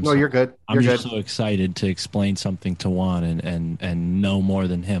 DoeNut. No, you're good. I'm You're just good. so excited to explain something to Juan and know more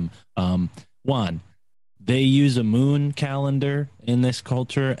than him. Juan, they use a moon calendar in this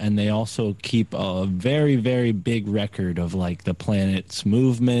culture, and they also keep a very, very big record of like the planet's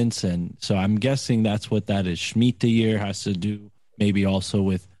movements. And so I'm guessing that's what that is. Shemitah year has to do maybe also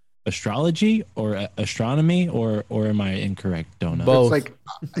with astrology or astronomy, or am I incorrect, DoeNut? Both. It's like,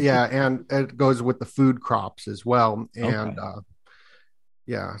 yeah, and it goes with the food crops as well. And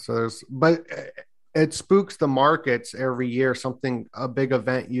yeah, so but it spooks the markets every year. A big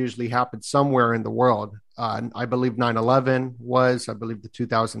event usually happens somewhere in the world. I believe 9/11 was, I believe the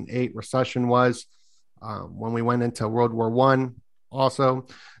 2008 recession was, when we went into World War I also.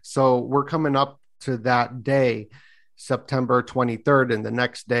 So we're coming up to that day, September 23rd, and the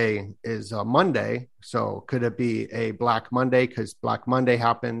next day is Monday. So could it be a Black Monday? Because Black Monday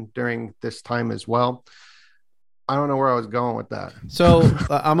happened during this time as well. I don't know where I was going with that. So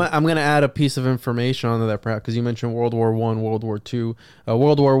I'm going to add a piece of information onto that, perhaps, because you mentioned World War I, World War II.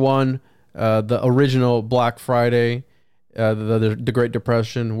 World War I, the original Black Friday, the Great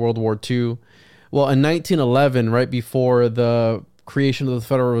Depression, World War II. Well, in 1911, right before the creation of the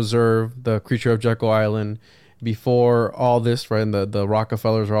Federal Reserve, the creature of Jekyll Island, before all this, right, and the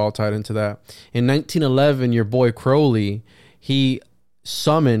Rockefellers are all tied into that. In 1911, your boy Crowley, he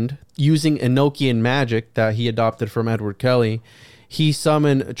summoned, using Enochian magic that he adopted from Edward Kelly, he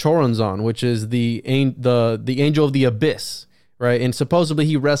summoned Choronzon, which is the angel of the abyss, right? And supposedly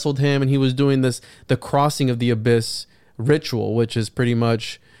he wrestled him, and he was doing the crossing of the abyss ritual, which is pretty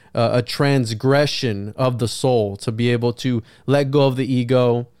much a transgression of the soul to be able to let go of the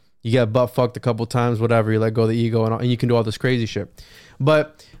ego. You get butt fucked a couple times, whatever. You let go of the ego, and you can do all this crazy shit.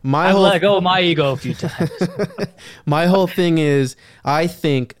 But I've let go of my ego a few times. My whole thing is, I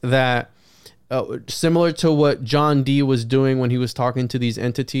think that similar to what John Dee was doing when he was talking to these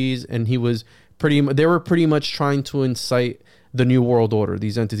entities, and they were pretty much trying to incite the New World Order,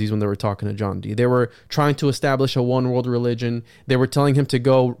 these entities, when they were talking to John Dee. They were trying to establish a one world religion. They were telling him to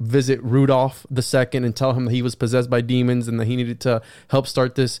go visit Rudolph II and tell him that he was possessed by demons and that he needed to help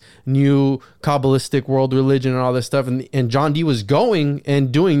start this new Kabbalistic world religion and all this stuff. And John Dee was going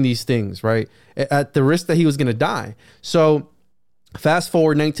and doing these things, right, at the risk that he was going to die. So fast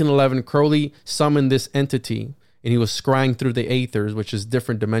forward 1911, Crowley summoned this entity, and he was scrying through the aethers, which is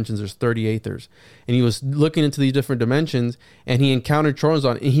different dimensions. There's 30 aethers. And he was looking into these different dimensions, and he encountered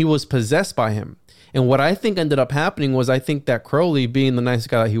Choronzon, and he was possessed by him. And what I think ended up happening was, I think that Crowley, being the nice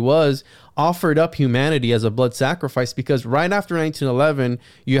guy that he was, offered up humanity as a blood sacrifice, because right after 1911,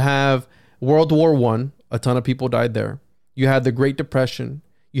 you have World War I. A ton of people died there. You had the Great Depression.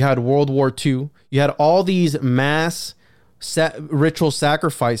 You had World War II. You had all these mass ritual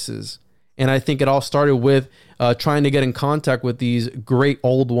sacrifices. And I think it all started with trying to get in contact with these great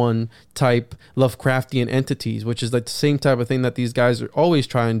old one type Lovecraftian entities, which is like the same type of thing that these guys are always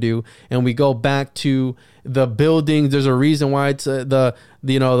trying to do. And we go back to the buildings. There's a reason why it's the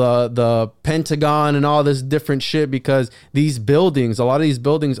Pentagon and all this different shit, because these buildings, a lot of these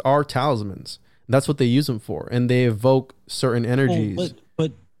buildings are talismans. That's what they use them for, and they evoke certain energies.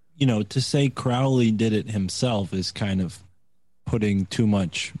 But to say Crowley did it himself is kind of putting too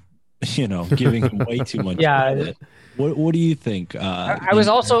much. Giving him way too much. Yeah. Credit. What do you think? I was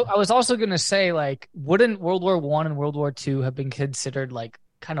also gonna say, like, wouldn't World War I and World War II have been considered like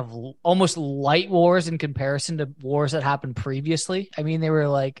kind of almost light wars in comparison to wars that happened previously? I mean, they were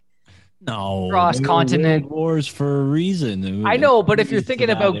like cross continent wars for a reason. I know, but if you're thinking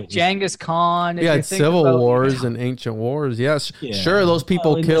about Genghis Khan, it's civil wars and ancient wars. Yes, sure, those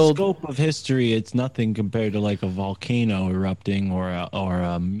people killed. In the scope of history, it's nothing compared to like a volcano erupting or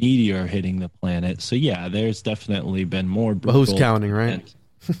a meteor hitting the planet. So yeah, there's definitely been more. But who's counting, right?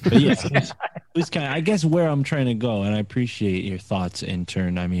 But yeah, who's counting? I guess where I'm trying to go, and I appreciate your thoughts,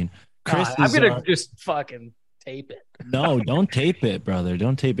 intern. I mean, Chris, I'm gonna just fucking tape it. No, don't tape it, brother.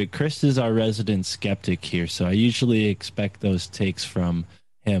 Don't tape it. Chris is our resident skeptic here, so I usually expect those takes from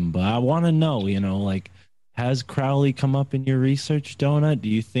him. But I want to know, has Crowley come up in your research, DoeNut? Do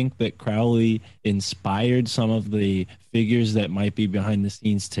you think that Crowley inspired some of the figures that might be behind the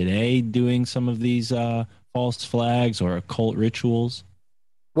scenes today doing some of these false flags or occult rituals?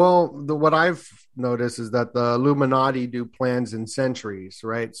 Well, what I've noticed is that the Illuminati do plans in centuries,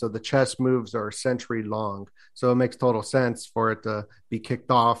 right? So the chess moves are century long. So it makes total sense for it to be kicked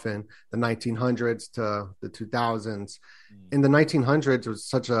off in the 1900s to the 2000s. In the 1900s, it was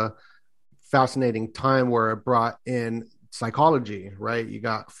such a fascinating time where it brought in psychology, right? You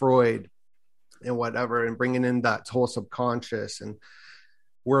got Freud and whatever, and bringing in that whole subconscious. And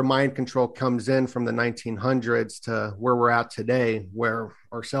where mind control comes in from the 1900s to where we're at today, where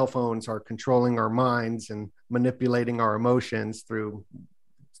our cell phones are controlling our minds and manipulating our emotions through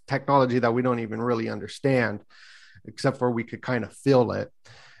technology that we don't even really understand, except for we could kind of feel it.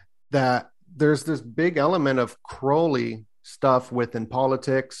 That there's this big element of Crowley stuff within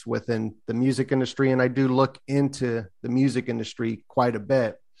politics, within the music industry. And I do look into the music industry quite a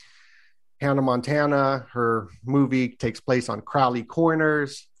bit. Hannah Montana, her movie takes place on Crowley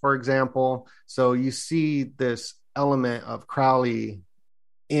Corners, for example. So you see this element of Crowley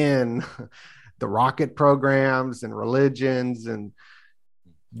in the rocket programs and religions and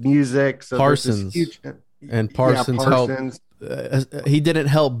music. So Parsons. And Parsons, Parsons helped. He didn't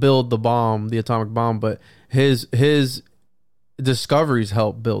help build the bomb, the atomic bomb, but his discoveries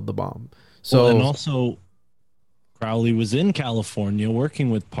helped build the bomb. So and also Crowley was in California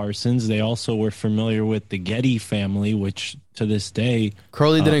working with Parsons. They also were familiar with the Getty family, which to this day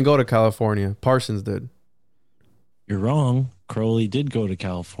Crowley didn't go to California. Parsons did. You're wrong. Crowley did go to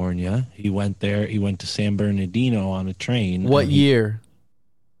California. He went there. He went to San Bernardino on a train. What year?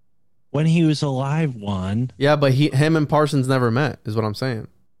 When he was alive, Juan. Yeah, but him and Parsons never met, is what I'm saying.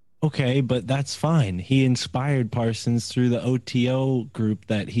 Okay, but that's fine. He inspired Parsons through the OTO group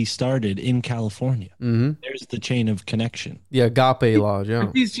that he started in California. Mm-hmm. There's the chain of connection. Yeah, Agape Lodge, yeah.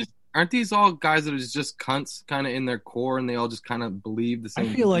 Aren't these all guys that are just cunts kind of in their core and they all just kind of believe the same?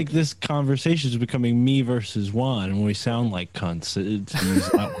 I feel like this conversation is becoming me versus Juan, and we sound like cunts, to use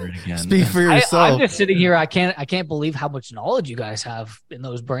that word again. Speak for yourself. I'm just sitting here. I can't believe how much knowledge you guys have in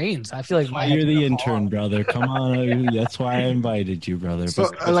those brains. I feel like you're the intern, brother. Come on. That's why I invited you, brother. So,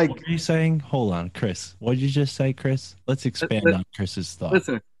 Chris, what are you saying? Hold on, Chris. What did you just say, Chris? Let's expand on Chris's thought.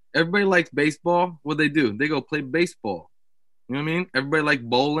 Listen, everybody likes baseball. What they do? They go play baseball. You know what I mean? Everybody like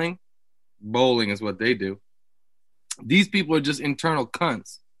bowling. Bowling is what they do. These people are just internal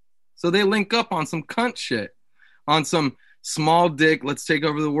cunts. So they link up on some cunt shit, on some small dick, let's take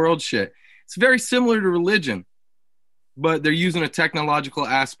over the world shit. It's very similar to religion, but they're using a technological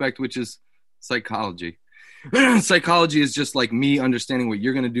aspect, which is psychology. Psychology is just like me understanding what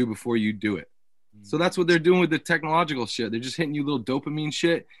you're going to do before you do it. So that's what they're doing with the technological shit. They're just hitting you little dopamine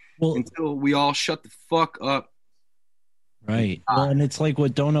shit until we all shut the fuck up. Right. Well, and it's like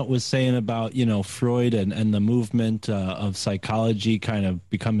what DoeNut was saying about, Freud and the movement of psychology kind of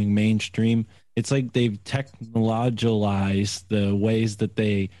becoming mainstream. It's like they've technologized the ways that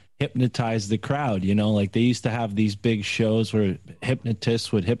they hypnotize the crowd. Like they used to have these big shows where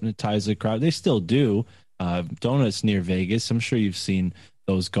hypnotists would hypnotize the crowd. They still do. DoeNut's near Vegas. I'm sure you've seen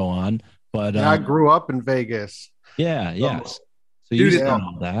those go on. But I grew up in Vegas. Yeah, yes. So Dude, you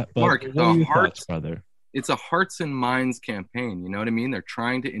know that. But Mark, what are your thoughts, brother? It's a hearts and minds campaign. You know what I mean? They're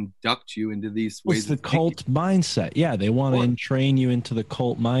trying to induct you into these ways. It's the cult mindset. Yeah, they want to entrain you into the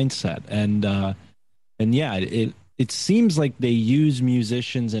cult mindset, and yeah, it seems like they use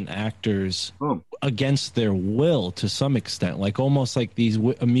musicians and actors against their will to some extent. Like almost like these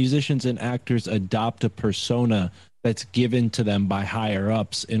musicians and actors adopt a persona that's given to them by higher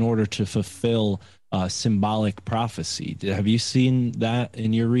ups in order to fulfill symbolic prophecy. Have you seen that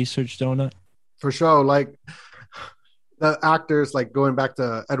in your research, DoeNut? For sure. Like the actors, like going back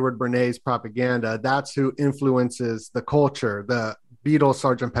to Edward Bernays' propaganda, that's who influences the culture. The Beatles'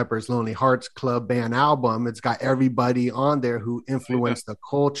 Sgt. Pepper's Lonely Hearts Club Band album, it's got everybody on there who influenced the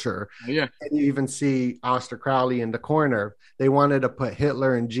culture. Yeah. And you even see Aleister Crowley in the corner. They wanted to put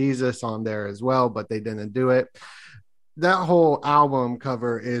Hitler and Jesus on there as well, but they didn't do it. That whole album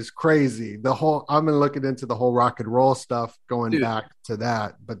cover is crazy. I've been looking into the whole rock and roll stuff going back to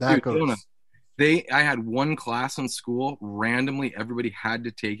that, but that goes. I had one class in school, randomly everybody had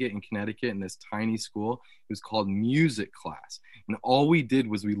to take it in Connecticut in this tiny school. It was called music class. And all we did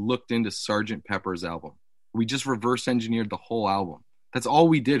was we looked into Sgt. Pepper's album. We just reverse engineered the whole album. That's all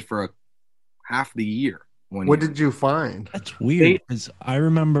we did for half the year. What did you find? That's weird, because I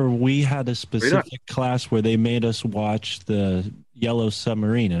remember we had a specific class where they made us watch the Yellow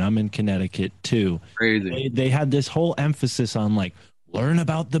Submarine, and I'm in Connecticut too. Crazy. They had this whole emphasis on like, learn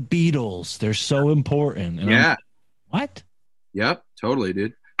about the Beatles. They're so important. And yeah. What? Yep, totally,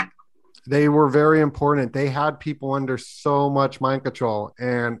 dude. They were very important. They had people under so much mind control.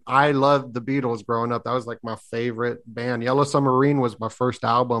 And I loved the Beatles growing up. That was like my favorite band. Yellow Submarine was my first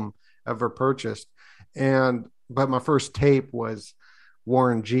album ever purchased. But my first tape was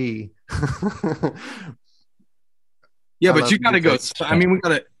Warren G. Yeah, but you gotta go. I mean, we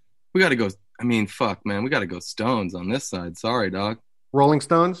gotta go. I mean, fuck, man. We gotta go Stones on this side. Sorry, dog. Rolling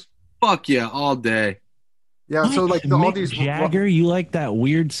Stones? Fuck yeah, all day. Yeah, so like all these Jagger, you like that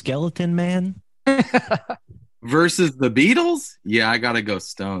weird skeleton man? Versus the Beatles? Yeah, I gotta go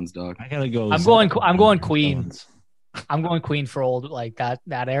Stones, dog. I gotta go. I'm going Queen. I'm going Queen for old like that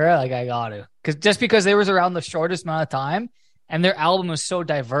era. Like I got to because they was around the shortest amount of time, and their album was so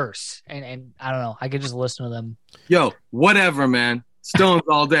diverse, and I don't know. I could just listen to them. Yo, whatever, man. Stones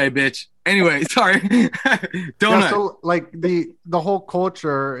all day, bitch. Anyway, sorry. DoeNut. Yeah, so like the whole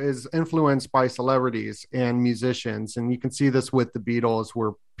culture is influenced by celebrities and musicians, and you can see this with the Beatles,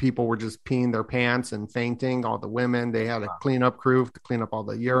 where people were just peeing their pants and fainting. All the women, they had a cleanup crew to clean up all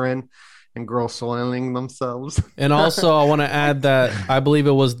the urine, and girls soiling themselves. And also, I want to add that I believe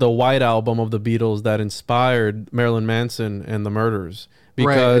it was the White Album of the Beatles that inspired Marilyn Manson and the murders.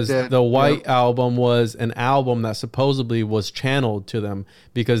 Because the White Album was an album that supposedly was channeled to them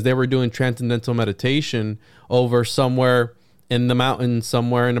because they were doing transcendental meditation over somewhere in the mountains,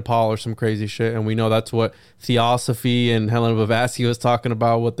 somewhere in Nepal or some crazy shit. And we know that's what Theosophy and Helena Blavatsky was talking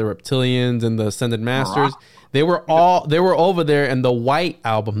about with the reptilians and the Ascended Masters. They were over there, and the White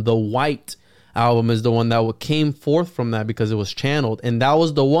Album is the one that came forth from that because it was channeled. And that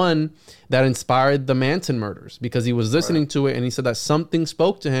was the one that inspired the Manson murders because he was listening to it and he said that something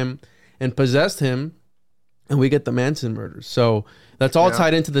spoke to him and possessed him, and we get the Manson murders. So that's all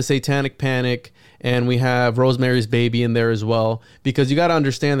tied into the Satanic Panic, and we have Rosemary's Baby in there as well, because you got to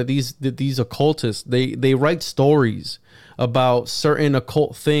understand that these occultists, they write stories about certain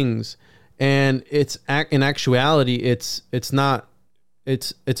occult things, and in actuality it's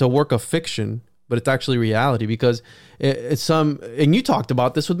a work of fiction, but it's actually reality because it's and you talked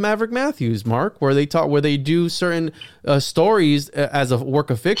about this with Maverick Matthews, Mark, where they do certain stories as a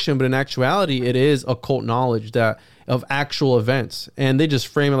work of fiction, but in actuality it is occult knowledge of actual events, and they just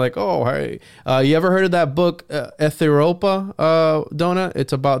frame it like, oh, hey, you ever heard of that book Etheropa, DoeNut?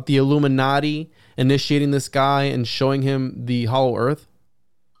 It's about the Illuminati initiating this guy and showing him the hollow earth.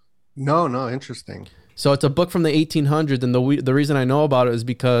 No, interesting. So it's a book from the 1800s, and the reason I know about it is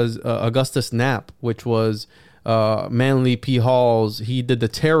because Augustus Knapp, which was Manly P. Hall's, he did the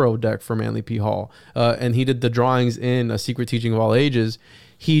tarot deck for Manly P. Hall, and he did the drawings in A Secret Teaching of All Ages.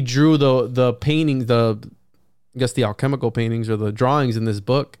 He drew the painting, the alchemical paintings or the drawings in this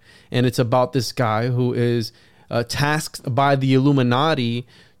book, and it's about this guy who is tasked by the Illuminati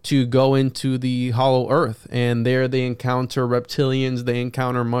to go into the hollow earth, and there they encounter reptilians, they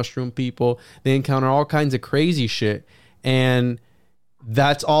encounter mushroom people, they encounter all kinds of crazy shit. And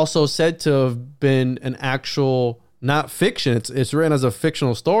that's also said to have been an actual, not fiction, it's written as a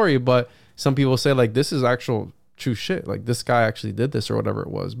fictional story, but some people say like this is actual true shit, like this guy actually did this or whatever it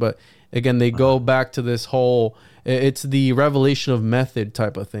was. But again, they go back to this whole, it's the revelation of method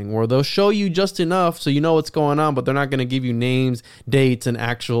type of thing, where they'll show you just enough so you know what's going on, but they're not going to give you names, dates, and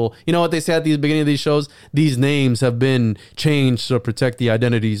actual, you know what they say at the beginning of these shows? These names have been changed to protect the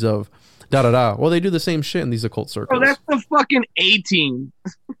identities of da-da-da. Well, they do the same shit in these occult circles. Oh, that's the fucking A-Team.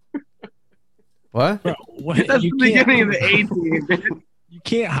 What? Bro, That's the beginning of the A-Team, man. You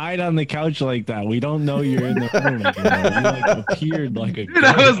can't hide on the couch like that. We don't know you're in the room. You like appeared like a. Dude,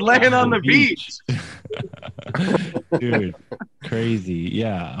 I was laying on the beach. Dude, crazy.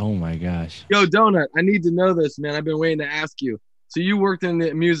 Yeah. Oh my gosh. Yo, DoeNut, I need to know this, man. I've been waiting to ask you. So you worked in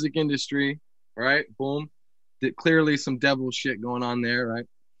the music industry, right? Boom. Clearly some devil shit going on there, right?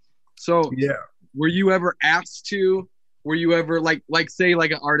 So yeah, were you ever asked to? Were you ever like say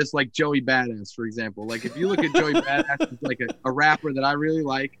like an artist like Joey Badass, for example? Like if you look at Joey Badass, he's like a rapper that I really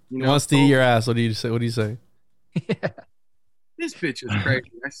like. You know, He wants to eat your ass. What do you say? What do you say? This bitch is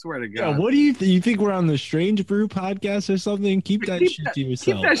crazy. I swear to God. Yeah, what do you you think we're on the Strange Brew podcast or something? Keep that shit to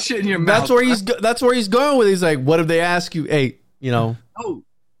yourself. Keep that shit in your mouth. That's where he's going with. He's like, what if they ask you, hey, you know? Oh,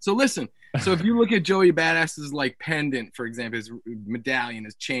 so listen. So if you look at Joey Badass's like pendant, for example, his medallion,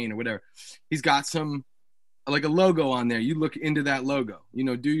 his chain, or whatever, he's got some like a logo on there. You look into that logo. You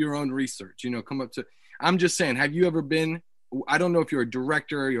know, do your own research. You know, come up to. I'm just saying. Have you ever been? I don't know if you're a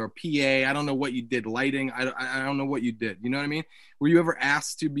director, you're a PA. I don't know what you did, lighting. I don't know what you did. You know what I mean? Were you ever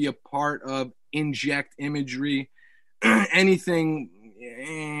asked to be a part of inject imagery, anything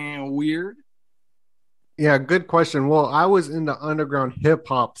weird? Yeah, good question. Well, I was in the underground hip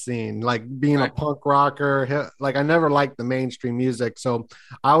hop scene, like being a punk rocker. Like I never liked the mainstream music, so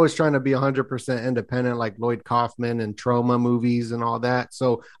I was trying to be 100% independent, like Lloyd Kaufman and Trauma movies and all that.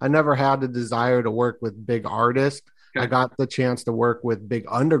 So I never had the desire to work with big artists. I got the chance to work with big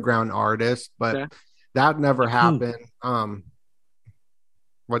underground artists, but that never happened.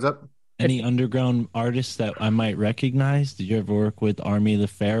 What's up? Any underground artists that I might recognize? Did you ever work with Army of the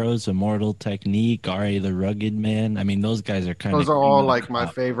Pharaohs, Immortal Technique, R.A. the Rugged Man? I mean, those guys are kind of... Those are all like my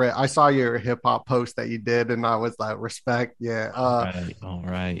favorite. I saw your hip hop post that you did, and I was like, respect. Yeah. All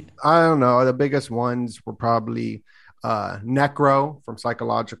right. I don't know. The biggest ones were probably Necro from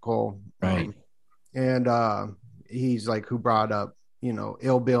Psychological. Right. And he's like who brought up,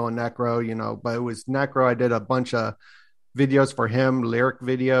 Ill Bill and Necro, but it was Necro. I did a bunch of videos for him, lyric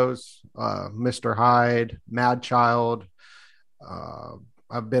videos, Mr. Hyde, Mad Child.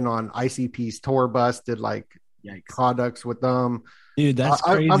 I've been on ICP's tour bus, did like products with them. Dude, that's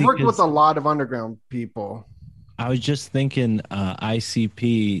crazy. I've worked with a lot of underground people. I was just thinking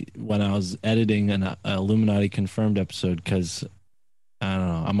ICP when I was editing an Illuminati Confirmed episode because, I don't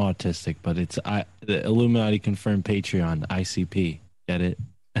know, I'm autistic, but it's the Illuminati Confirmed Patreon, ICP. Get it?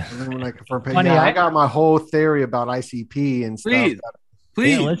 I got my whole theory about ICP and stuff.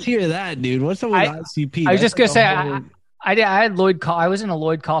 Please, yeah, let's hear that, dude. What's up with ICP? I was just gonna say, I had Lloyd. I was in a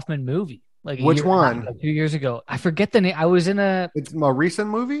Lloyd Kaufman movie. Which one? 2 years ago. I forget the name. I was in a. It's a recent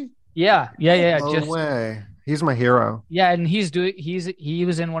movie. Yeah. No way. He's my hero. Yeah, and he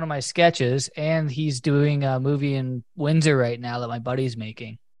was in one of my sketches, and he's doing a movie in Windsor right now that my buddy's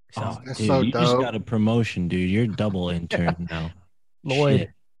making. So, that's dude, so you dope. just got a promotion, dude. You're double intern now. Lloyd. Shit.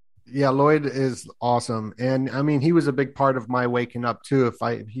 Yeah, Lloyd is awesome, and I mean, he was a big part of my waking up too.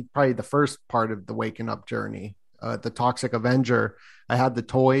 He's probably the first part of the waking up journey. The Toxic Avenger. I had the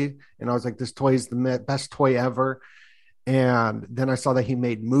toy, and I was like, "This toy is the best toy ever." And then I saw that he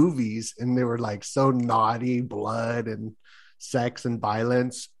made movies, and they were like so naughty, blood and sex and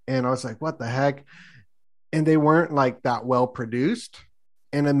violence, and I was like, "What the heck?" And they weren't like that well produced.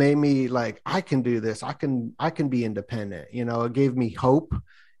 And it made me like, I can do this. I can be independent. It gave me hope.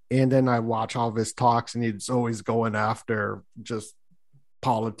 And then I watch all of his talks, and he's always going after just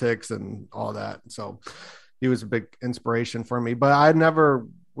politics and all that. So he was a big inspiration for me. But I never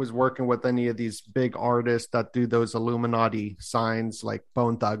was working with any of these big artists that do those Illuminati signs, like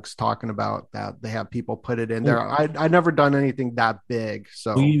Bone Thugs talking about that. They have people put it in there. I never done anything that big.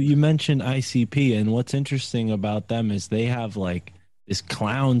 So you mentioned ICP, and what's interesting about them is they have like this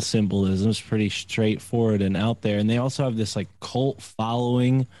clown symbolism is pretty straightforward and out there, and they also have this like cult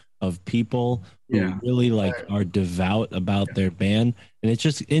following of people who really like are devout about their band. And it's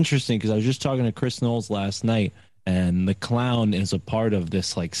just interesting because I was just talking to Chris Knowles last night, and the clown is a part of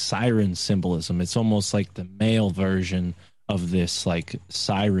this like siren symbolism. It's almost like the male version of this like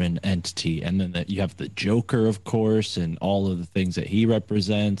siren entity, and then you have the Joker, of course, and all of the things that he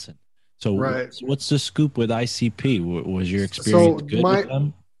represents. So what's the scoop with ICP? Was your experience good with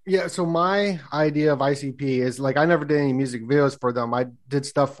them? Yeah, so my idea of ICP is like, I never did any music videos for them. I did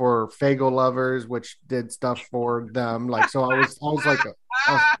stuff for Fago Lovers, which did stuff for them. Like, so I was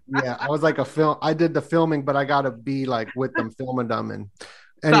like a film. I did the filming, but I got to be like with them, filming them. And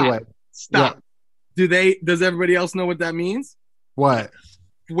anyway, stop. Yeah. Does everybody else know what that means? What?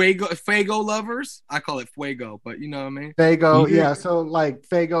 Fago Lovers? I call it Fuego, but you know what I mean? Fago, yeah. So like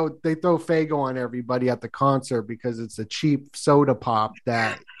Fago, they throw Fago on everybody at the concert because it's a cheap soda pop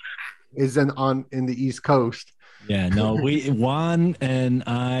that is in the East Coast. Yeah, no, Juan and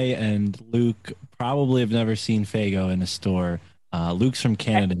I and Luke probably have never seen Fago in a store. Luke's from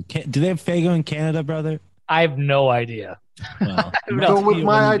Canada. Do they have Fago in Canada, brother? I have no idea. Well,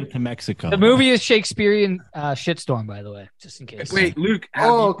 to Mexico. The movie is Shakespearean shitstorm, by the way, just in case. Wait, Luke.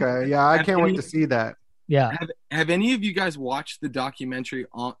 Okay. Yeah, I can't wait to see that. Yeah. Have any of you guys watched the documentary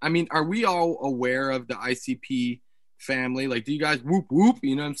on? I mean, are we all aware of the ICP family? Like, do you guys whoop whoop?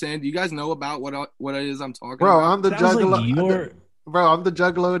 You know what I'm saying? Do you guys know about what it is I'm talking about? I'm the juggalo. I'm the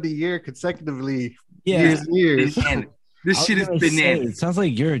juggalo of the year consecutively. Years and years. This shit is bananas. It sounds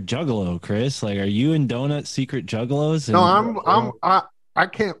like you're a juggalo, Chris. Like, are you and DoeNut secret juggalos? No, I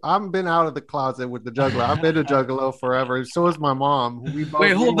can't. I've been out of the closet with the juggalo. I've been a juggalo forever. So is my mom.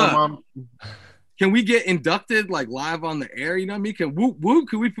 Wait, hold up. Can we get inducted like live on the air? You know what I mean?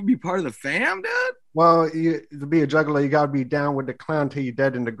 Can we be part of the fam, dude? Well, to be a juggalo, you got to be down with the clown till you're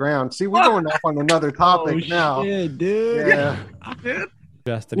dead in the ground. See, we're going off on another topic now. Shit, dude. Yeah.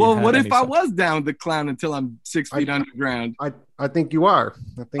 Well, what if I was down with the clown until I'm 6 feet underground? I think you are.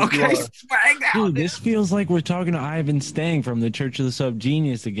 You are. Dude, this feels like we're talking to Ivan Stang from the Church of the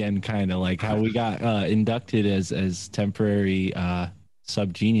Subgenius again, kind of like how we got inducted as temporary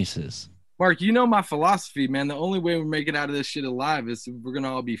subgeniuses. Mark, you know my philosophy, man. The only way we make it out of this shit alive is if we're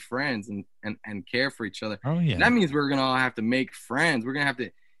gonna all be friends and care for each other. Oh yeah. And that means we're gonna all have to make friends. We're gonna have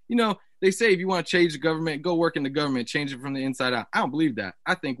to, they say if you want to change the government, go work in the government, change it from the inside out. I don't believe that.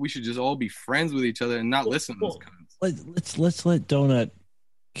 I think we should just all be friends with each other and not listen to those kinds. Let's let DoeNut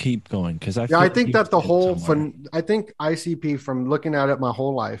keep going because I think that the whole I think ICP, from looking at it my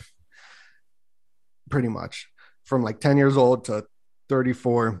whole life, pretty much from like 10 years old to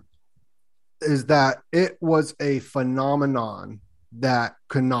 34, is that it was a phenomenon that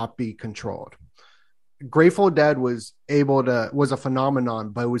could not be controlled. Grateful Dead was a phenomenon,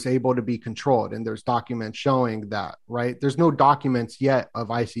 but was able to be controlled. And there's documents showing that, right? There's no documents yet of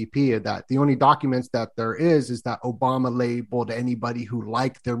ICP of that. The only documents that there is that Obama labeled anybody who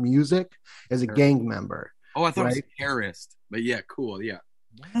liked their music as a gang member. Oh, I thought it was terrorist, but yeah, cool. Yeah.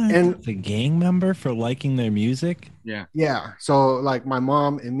 And the gang member for liking their music. Yeah. So like my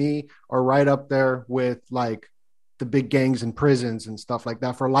mom and me are right up there with like the big gangs in prisons and stuff like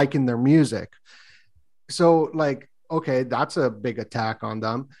that for liking their music. So like, okay, that's a big attack on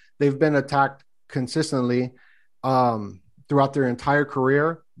them. They've been attacked consistently throughout their entire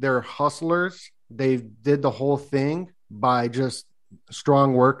career. They're hustlers. They did the whole thing by just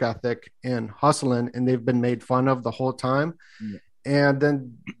strong work ethic and hustling, and they've been made fun of the whole time. Yeah. And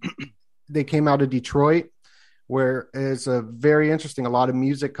then they came out of Detroit, where it's a very interesting. A lot of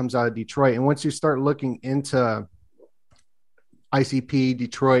music comes out of Detroit. And once you start looking into ICP,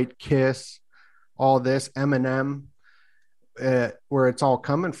 Detroit, Kiss, all this, Eminem, where it's all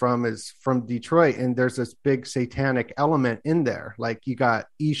coming from is from Detroit. And there's this big satanic element in there. Like you got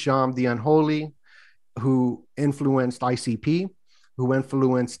Esham the Unholy, who influenced ICP, who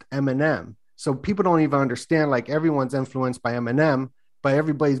influenced Eminem. So people don't even understand, like everyone's influenced by Eminem, but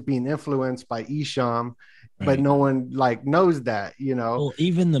everybody's being influenced by Esham, right. But no one like knows that, you know. Well,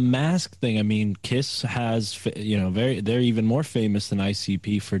 even the mask thing. I mean, Kiss has, they're even more famous than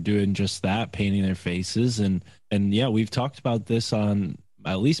ICP for doing just that, painting their faces. And yeah, we've talked about this on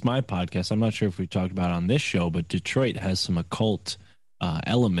at least my podcast. I'm not sure if we've talked about it on this show, but Detroit has some occult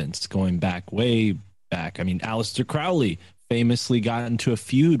elements going way back. I mean, Aleister Crowley famously got into a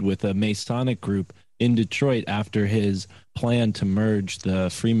feud with a Masonic group in Detroit after his plan to merge the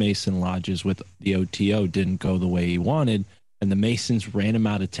Freemason lodges with the OTO didn't go the way he wanted, and the Masons ran him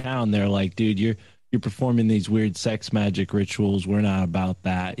out of town. They're like, dude, you're performing these weird sex magic rituals. We're not about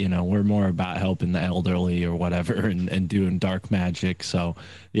that. We're more about helping the elderly or whatever and doing dark magic. So,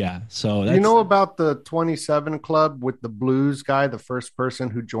 yeah. So that's, about the 27 Club with the blues guy, the first person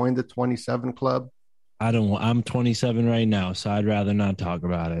who joined the 27 Club? I'm 27 right now, so I'd rather not talk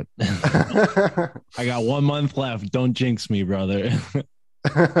about it. I got 1 month left. Don't jinx me, brother.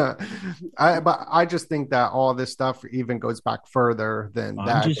 But I just think that all this stuff even goes back further than that.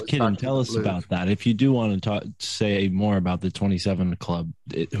 I'm just kidding. Tell us about that. If you do want to say more about the 27 Club,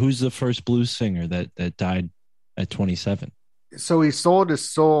 who's the first blues singer that died at 27? So he sold his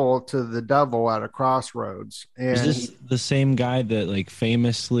soul to the devil at a crossroads. And is this the same guy that like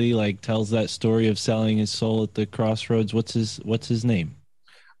famously like tells that story of selling his soul at the crossroads? What's his name?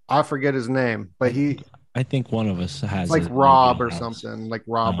 I forget his name, but I think one of us has like Rob or something, like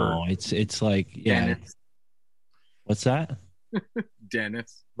Robert. No, it's like Dennis. What's that?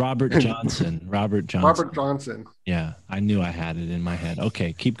 Dennis. Robert Johnson. Robert Johnson. Yeah, I knew I had it in my head.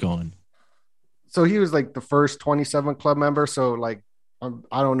 Okay, keep going. So he was like the first 27 Club member. So like,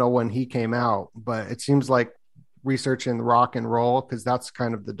 I don't know when he came out, but it seems like researching rock and roll, because that's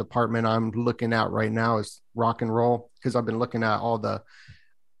kind of the department I'm looking at right now is rock and roll, because I've been looking at all the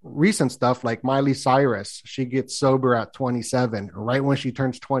recent stuff like Miley Cyrus. She gets sober at 27. Right when she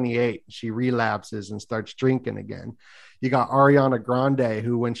turns 28, she relapses and starts drinking again. You got Ariana Grande,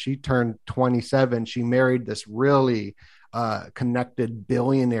 who when she turned 27, she married this really connected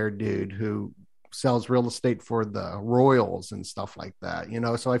billionaire dude who sells real estate for the Royals and stuff like that,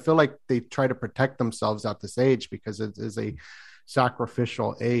 so I feel like they try to protect themselves at this age because it is a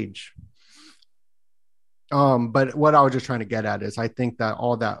sacrificial age. But what I was just trying to get at is I think that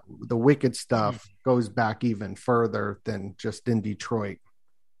all that the wicked stuff goes back even further than just in Detroit.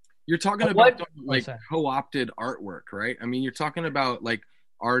 You're talking about like co-opted artwork, right? I mean, you're talking about like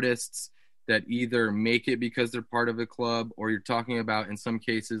artists that either make it because they're part of a club, or you're talking about in some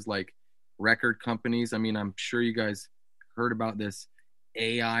cases like record companies. I mean, I'm sure you guys heard about this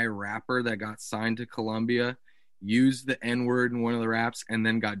AI rapper that got signed to Columbia, used the N-word in one of the raps, and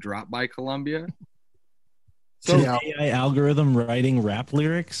then got dropped by Columbia. So AI algorithm writing rap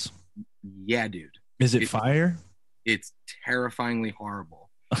lyrics? Yeah, dude. Is it fire? It's terrifyingly horrible.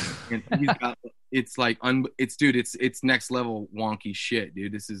 And he's got, it's like it's next level wonky shit,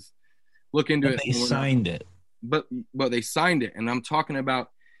 dude. This is look into it. They signed it. But they signed it, and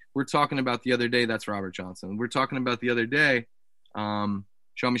we're talking about the other day, that's Robert Johnson. We're talking about the other day,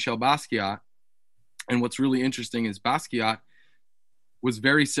 Jean-Michel Basquiat. And what's really interesting is Basquiat was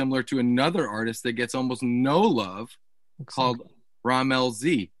very similar to another artist that gets almost no love called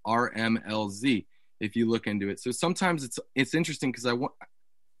RMLZ, if you look into it. So sometimes it's interesting because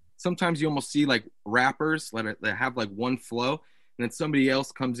sometimes you almost see like rappers that have like one flow, and then somebody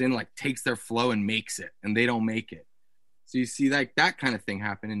else comes in, like takes their flow and makes it, and they don't make it. So you see like that kind of thing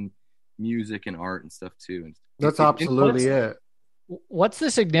happen in music and art and stuff too. And that's absolutely it. What's the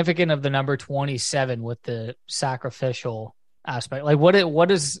significance of the number 27 with the sacrificial aspect? Like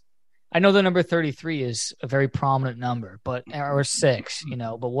what is, I know the number 33 is a very prominent number, or 6,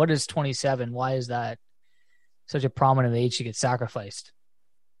 but what is 27? Why is that such a prominent age to get sacrificed?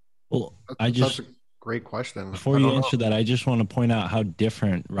 Well, that's a great question. Before you answer that, I just want to point out how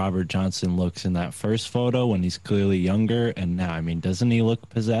different Robert Johnson looks in that first photo when he's clearly younger, and now, I mean, doesn't he look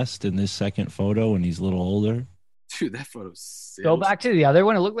possessed in this second photo when he's a little older? Dude, that photo's sick. Go back to the other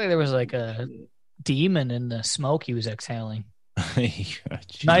one. It looked like there was like a demon in the smoke he was exhaling.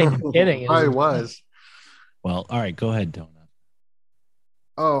 Not even kidding. I was. Well, all right, go ahead, DoeNut.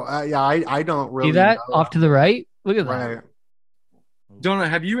 Oh, yeah, I don't really see that know. off to the right. Look at that. Right. DoeNut,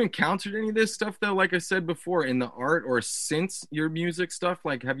 have you encountered any of this stuff though? Like I said before, in the art or since your music stuff,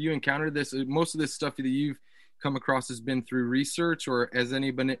 like have you encountered this? Most of this stuff that you've come across has been through research, or has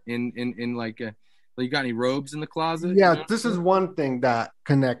anybody in like you got any robes in the closet? Yeah, this is one thing that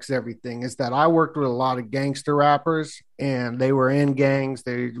connects everything, is that I worked with a lot of gangster rappers, and they were in gangs,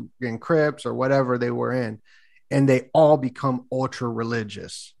 they were in Crips or whatever they were in, and they all become ultra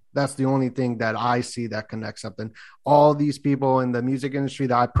religious. That's the only thing that I see that connects something. All these people in the music industry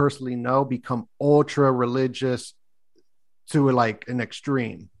that I personally know become ultra religious to like an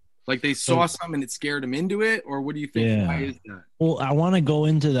extreme. Like they saw something and it scared them into it, or what do you think? Yeah. Why is that? Well, I want to go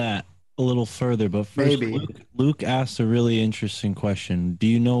into that a little further, but first, Luke asked a really interesting question. Do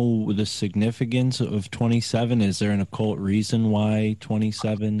you know the significance of 27? Is there an occult reason why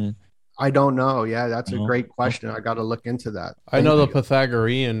 27? I don't know. Yeah, that's a great question. I got to look into that. I know the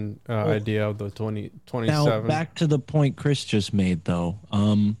Pythagorean idea of the 27. Now, back to the point Chris just made, though.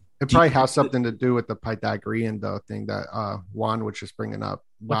 It probably has something to do with the Pythagorean thing that Juan was just bringing up,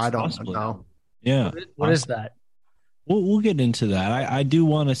 but I don't know. Yeah, what is that? We'll get into that. I do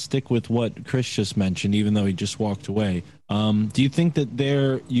want to stick with what Chris just mentioned, even though he just walked away. Do you think that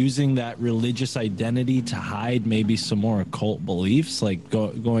they're using that religious identity to hide maybe some more occult beliefs, like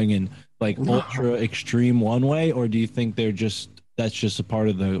going in like ultra extreme one way, or do you think that's just a part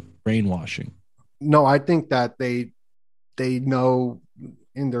of the brainwashing? No, I think that they know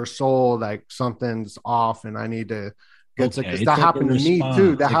in their soul like something's off, and I need to get because that happened to me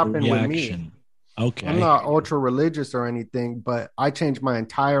too. That happened with me. Okay, I'm not ultra religious or anything, but I changed my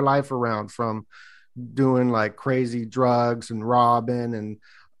entire life around from doing like crazy drugs and robbing and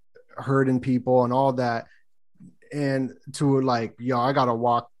hurting people and all that, and to like, I gotta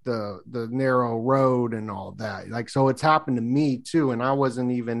walk the narrow road and all that. Like, so it's happened to me too, and I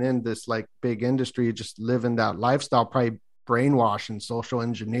wasn't even in this like big industry, just living that lifestyle, probably brainwashed and social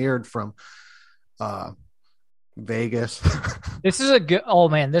engineered from Vegas. This is a good. Oh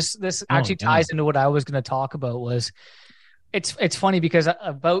man, this actually ties into what I was going to talk about. Was it's funny because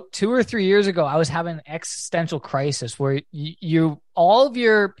about 2 or 3 years ago, I was having an existential crisis where you all of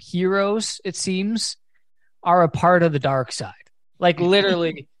your heroes, it seems, are a part of the dark side. Like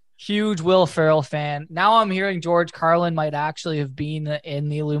literally, huge Will Ferrell fan. Now I'm hearing George Carlin might actually have been in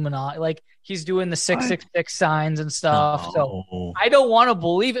the Illuminati. Like he's doing the 666 signs and stuff. No. So I don't want to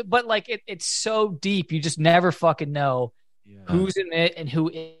believe it, but like it's so deep, you just never fucking know who's in it and who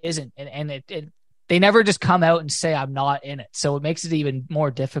isn't. And they never just come out and say I'm not in it. So it makes it even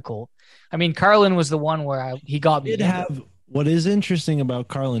more difficult. I mean, Carlin was the one where he got me. What is interesting about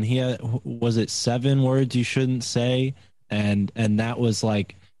Carlin, he had, was it 7 words you shouldn't say? And that was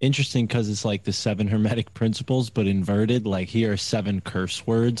like interesting because it's like the 7 hermetic principles, but inverted. Like here are 7 curse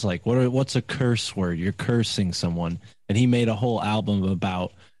words. Like what's a curse word? You're cursing someone. And he made a whole album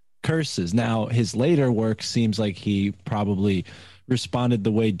about curses. Now his later work seems like he probably responded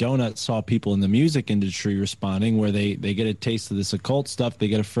the way DoeNut saw people in the music industry responding, where they get a taste of this occult stuff, they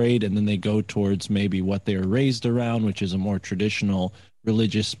get afraid, and then they go towards maybe what they were raised around, which is a more traditional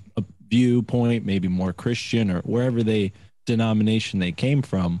religious viewpoint, maybe more Christian or wherever denomination they came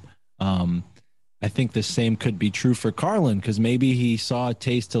from. I think the same could be true for Carlin, because maybe he saw a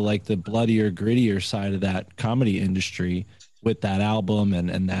taste of like the bloodier, grittier side of that comedy industry with that album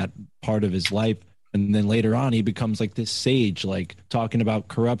and that part of his life. And then later on, he becomes like this sage, like talking about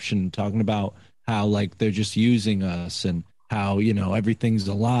corruption, talking about how like they're just using us and how, everything's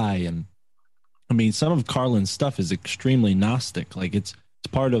a lie. And I mean, some of Carlin's stuff is extremely Gnostic. Like it's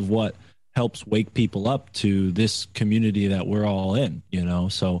part of what helps wake people up to this community that we're all in,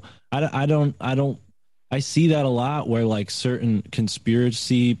 So I don't I see that a lot where like certain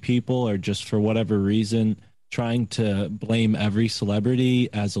conspiracy people are just for whatever reason trying to blame every celebrity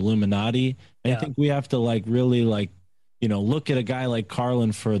as Illuminati. And I think we have to like really like, look at a guy like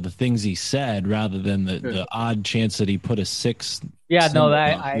Carlin for the things he said rather than the odd chance that he put a six. Yeah, no,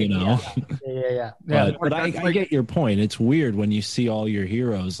 that up, I, yeah. But I get your point. It's weird when you see all your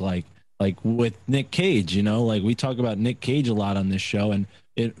heroes like with Nick Cage, like we talk about Nick Cage a lot on this show. And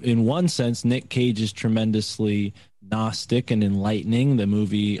in one sense, Nick Cage is tremendously Gnostic and enlightening. The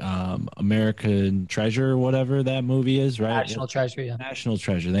movie American Treasure, whatever that movie is, right? National Treasure, yeah. National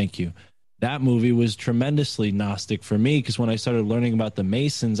Treasure, thank you. That movie was tremendously Gnostic for me because when I started learning about the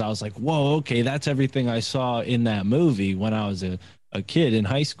Masons, I was like, whoa, okay, that's everything I saw in that movie when I was a kid in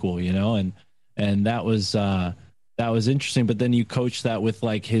high school, and that was interesting. But then you coach that with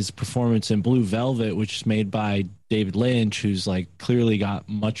like his performance in Blue Velvet, which is made by David Lynch, who's like clearly got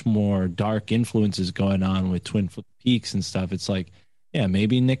much more dark influences going on with Twin Peaks and stuff. It's like, yeah,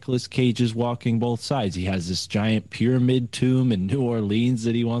 maybe Nicolas Cage is walking both sides. He has this giant pyramid tomb in New Orleans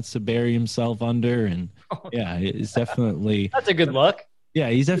that he wants to bury himself under. And yeah, it's definitely... That's a good look. Yeah,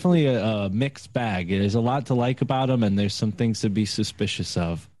 he's definitely a mixed bag. There's a lot to like about him, and there's some things to be suspicious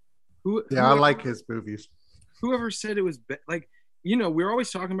of. I like his movies. Whoever said it was we're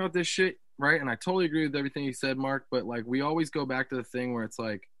always talking about this shit, right? And I totally agree with everything you said, Mark, but like we always go back to the thing where it's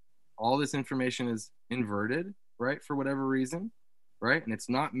like all this information is inverted, right? For whatever reason, right? And it's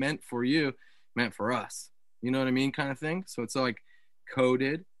not meant for you, meant for us. You know what I mean? Kind of thing. So it's like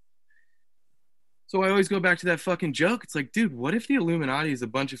coded. So I always go back to that fucking joke. It's like, dude, what if the Illuminati is a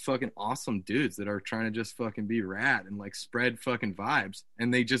bunch of fucking awesome dudes that are trying to just fucking be rad and like spread fucking vibes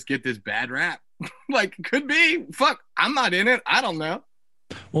and they just get this bad rap? Like, could be. Fuck, I'm not in it. I don't know.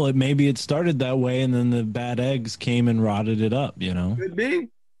 Well, maybe it started that way and then the bad eggs came and rotted it up, Could be.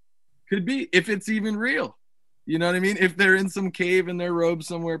 Could be. If it's even real. You know what I mean? If they're in some cave in their robe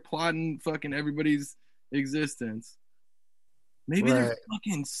somewhere plotting fucking everybody's existence. Maybe they're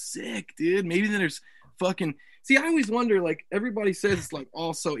fucking sick, dude. Maybe there's fucking... See, I always wonder, like, everybody says it's, like,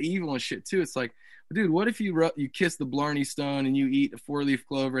 all so evil and shit, too. It's like, dude, what if you kiss the Blarney Stone and you eat a 4-leaf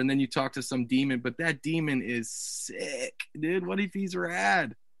clover and then you talk to some demon, but that demon is sick, dude? What if he's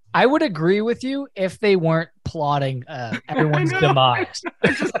rad? I would agree with you if they weren't plotting everyone's demise.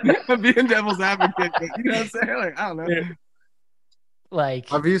 I'm being devil's advocate. You know what I'm saying? Like, I don't know. Like,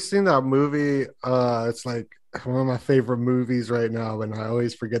 have you seen that movie? It's like one of my favorite movies right now, and I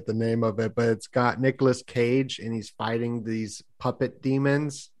always forget the name of it, but it's got Nicolas Cage and he's fighting these puppet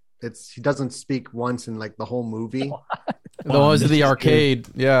demons. He doesn't speak once in like the whole movie. The ones at the arcade.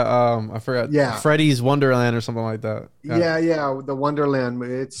 Yeah, I forgot. Yeah. Freddy's Wonderland or something like that. Yeah, the Wonderland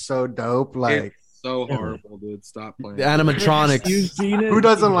movie. It's so dope. Like, it's so horrible, dude. Stop playing. The animatronics. Who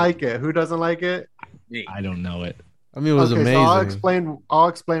doesn't like it? Who doesn't like it? I don't know it. I mean, it was amazing. So I'll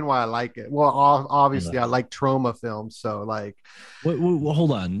explain why I like it. Well, obviously, I like trauma films. So, like,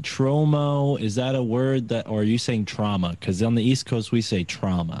 hold on. Tromo, is that a word that, or are you saying trauma? Because on the East Coast, we say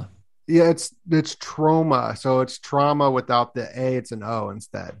trauma. Yeah, it's trauma. So it's trauma without the A. It's an O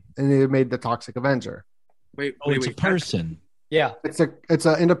instead, and it made the Toxic Avenger. Wait, it's a person. Yeah, it's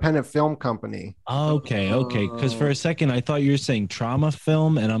an independent film company. Okay. Because for a second I thought you were saying trauma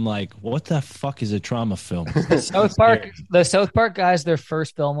film, and I'm like, what the fuck is a trauma film? The South Park guys, their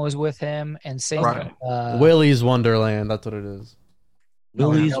first film was with him, and same. Right. Willy's Wonderland. That's what it is.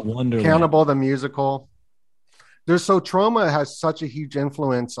 Willy's Wonderland. Cannibal the Musical. Trauma has such a huge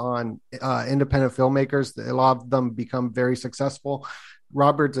influence on independent filmmakers. A lot of them become very successful.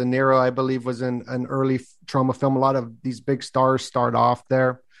 Robert De Niro, I believe, was in an early trauma film. A lot of these big stars start off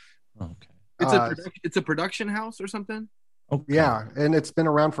there. Okay. It's a production house or something? Okay. Yeah, and it's been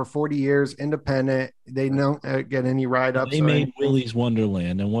around for 40 years, independent. They don't get any write-ups. They made Willy's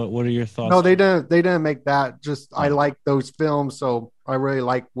Wonderland, and what are your thoughts? No, they didn't make that. Just I like those films, so I really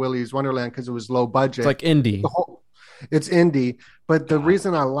like Willy's Wonderland because it was low budget. It's like indie. It's indie, but the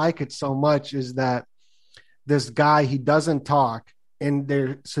reason I like it so much is that this guy, he doesn't talk, and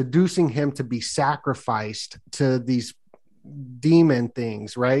they're seducing him to be sacrificed to these demon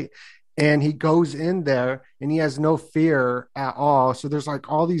things, right? And he goes in there and he has no fear at all. So there's like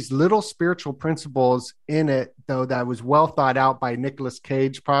all these little spiritual principles in it, though, that was well thought out by Nicolas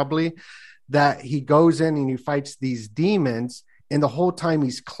Cage, probably, that he goes in and he fights these demons, and the whole time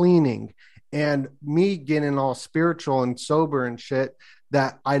he's cleaning. And me getting all spiritual and sober and shit,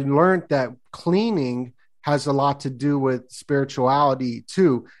 that I learned that cleaning has a lot to do with spirituality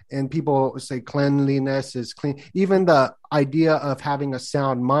too. And people say cleanliness is clean. Even the idea of having a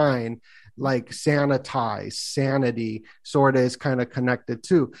sound mind, like sanity, sort of is kind of connected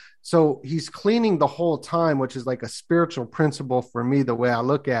too. So he's cleaning the whole time, which is like a spiritual principle for me, the way I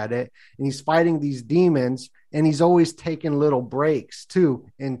look at it. And he's fighting these demons, and he's always taking little breaks too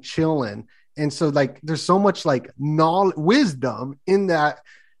and chilling. And so like there's so much like knowledge, wisdom in that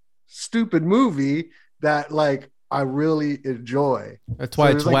stupid movie that like I really enjoy. That's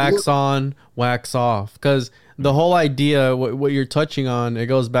why it's like wax on, wax off. Because the whole idea, what you're touching on, it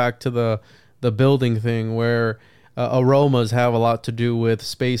goes back to the building thing where aromas have a lot to do with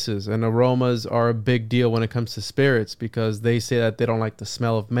spaces, and aromas are a big deal when it comes to spirits because they say that they don't like the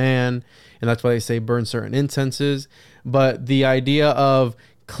smell of man, and that's why they say burn certain incenses. But the idea of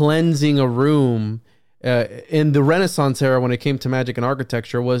cleansing a room in the Renaissance era, when it came to magic and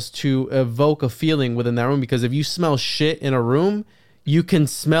architecture, was to evoke a feeling within that room, because if you smell shit in a room, you can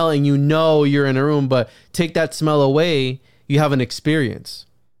smell and you know you're in a room, but take that smell away, you have an experience.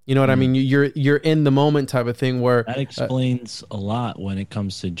 You know what I mean? You're in the moment type of thing where that explains a lot when it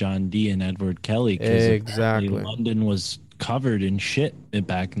comes to John Dee and Edward Kelly. Exactly. London was covered in shit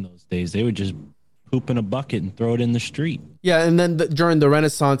back in those days. They would just poop in a bucket and throw it in the street. Yeah, and then during the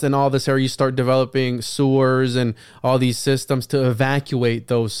Renaissance and all this era, you start developing sewers and all these systems to evacuate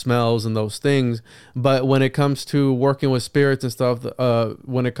those smells and those things. But when it comes to working with spirits and stuff,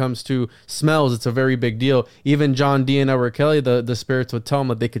 when it comes to smells, it's a very big deal. Even John Dee and Edward Kelly, the spirits would tell them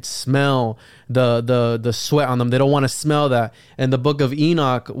that they could smell the sweat on them. They don't want to smell that. And the book of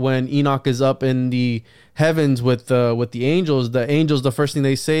Enoch, when Enoch is up in the heavens with the angels, the first thing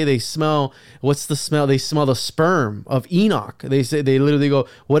they say, they smell, what's the smell? They smell the sperm of Enoch. They literally go,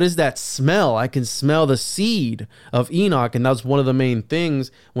 what is that smell? I can smell the seed of Enoch. And that's one of the main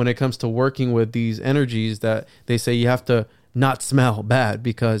things when it comes to working with these energies, that they say you have to not smell bad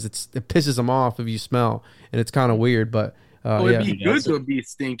because it pisses them off if you smell, and it's kind of weird. But it'd be good to be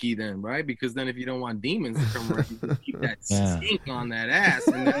stinky then, right? Because then if you don't want demons to come around, you can keep that stink on that ass.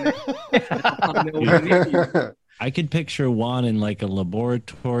 And then I could picture Juan in like a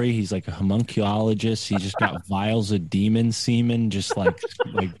laboratory. He's like a homunculologist. He just got vials of demon semen, just like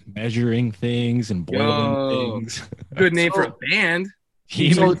measuring things and boiling things. Good name for a band.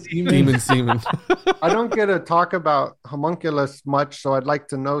 Demon semen. I don't get to talk about homunculus much, so I'd like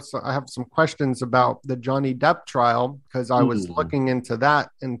to know. So I have some questions about the Johnny Depp trial, because I was looking into that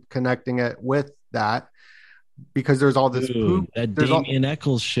and connecting it with that, because there's all this poop. That Damien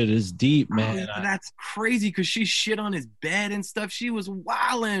Eccles shit is deep, man. That's crazy, because she shit on his bed and stuff. She was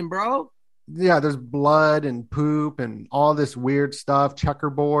wilding, bro. Yeah, there's blood and poop and all this weird stuff,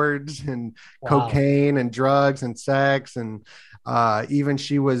 checkerboards and cocaine and drugs and sex, and even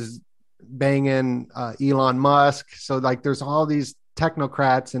she was banging Elon Musk. So like there's all these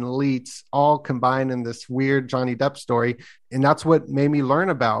technocrats and elites all combined in this weird Johnny Depp story. And that's what made me learn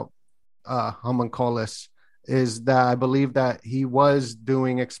about homunculus, is that I believe that he was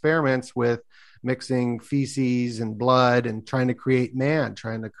doing experiments with mixing feces and blood and trying to create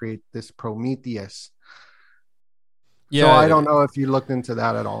this Prometheus. Yeah, so I don't know if you looked into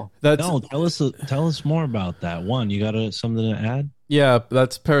that at all. Tell us more about that. One, you got something to add? Yeah,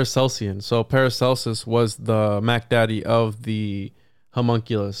 that's Paracelsian. So Paracelsus was the Mac Daddy of the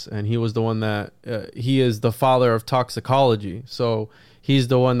homunculus, and he was the one that he is the father of toxicology. So he's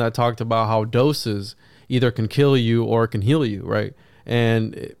the one that talked about how doses either can kill you or can heal you, right?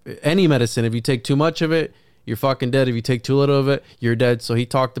 And any medicine, if you take too much of it, you're fucking dead. If you take too little of it, you're dead. So he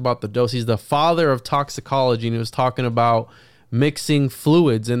talked about the dose. He's the father of toxicology, and he was talking about mixing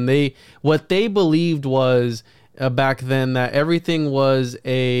fluids. And what they believed was back then that everything was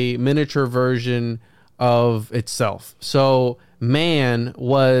a miniature version of itself. So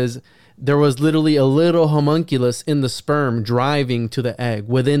there was literally a little homunculus in the sperm driving to the egg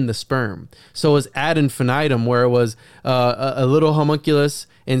within the sperm. So it was ad infinitum, where it was a little homunculus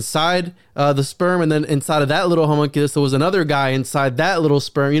inside the sperm, and then inside of that little homunculus there was another guy inside that little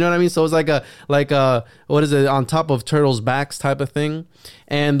sperm. You know what I mean? So it was like a what is it, on top of turtles' backs type of thing.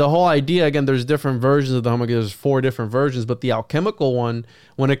 And the whole idea, again, there's different versions of the homunculus. There's 4 different versions, but the alchemical one,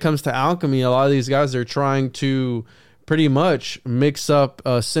 when it comes to alchemy, a lot of these guys are trying to pretty much mix up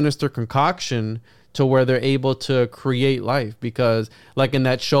a sinister concoction to where they're able to create life. Because like in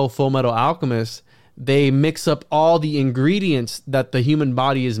that show Full Metal Alchemist, they mix up all the ingredients that the human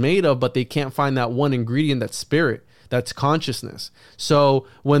body is made of, but they can't find that one ingredient, that's spirit, that's consciousness. So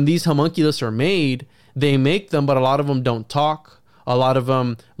when these homunculus are made, they make them, but a lot of them don't talk. A lot of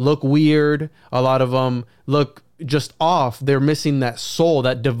them look weird. A lot of them look just off. They're missing that soul,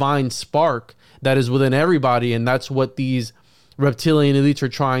 that divine spark that is within everybody. And that's what these reptilian elites are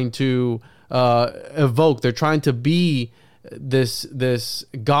trying to evoke. They're trying to be this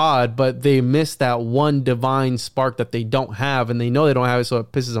God, but they miss that one divine spark that they don't have, and they know they don't have it, so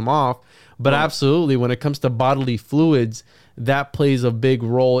it pisses them off. But absolutely, when it comes to bodily fluids, that plays a big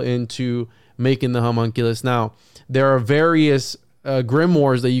role into making the homunculus. Now, there are various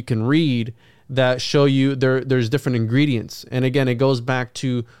grimoires that you can read that show you there's different ingredients. And again, it goes back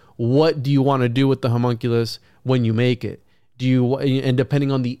to, what do you want to do with the homunculus when you make it? And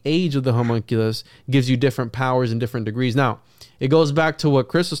depending on the age of the homunculus, gives you different powers and different degrees. Now, it goes back to what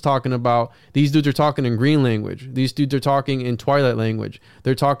Chris was talking about. These dudes are talking in green language. These dudes are talking in twilight language.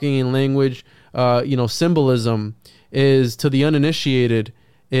 They're talking in language, symbolism is, to the uninitiated,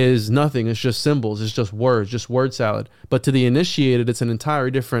 is nothing. It's just symbols. It's just words, just word salad. But to the initiated, it's an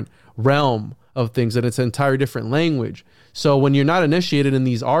entirely different realm of things, and it's an entirely different language. So when you're not initiated in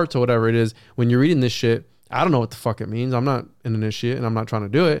these arts or whatever it is, when you're reading this shit, I don't know what the fuck it means. I'm not an initiate and I'm not trying to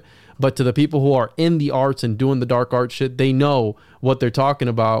do it. But to the people who are in the arts and doing the dark art shit, they know what they're talking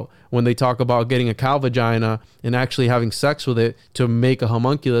about when they talk about getting a cow vagina and actually having sex with it to make a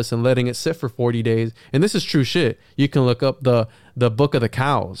homunculus and letting it sit for 40 days. And this is true shit. You can look up the Book of the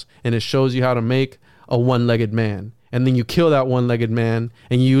Cows, and it shows you how to make a one-legged man. And then you kill that one-legged man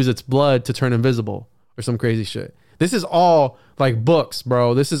and you use its blood to turn invisible or some crazy shit. This is all like books,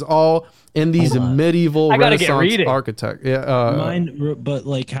 bro. This is all in these medieval Renaissance architect. But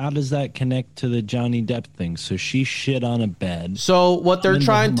like, how does that connect to the Johnny Depp thing? So she shit on a bed. So what they're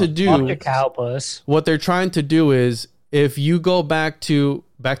trying to do, what they're trying to do is, if you go back to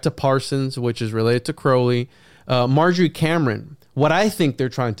Parsons, which is related to Crowley, Marjorie Cameron, what I think they're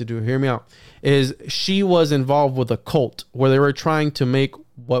trying to do, hear me out, is she was involved with a cult where they were trying to make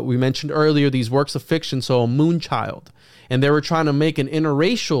what we mentioned earlier, these works of fiction, so a moon child. And they were trying to make an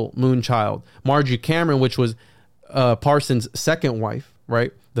interracial moon child. Marjorie Cameron, which was Parsons' second wife,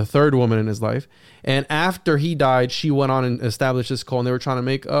 right? The third woman in his life. And after he died, she went on and established this cult, and they were trying to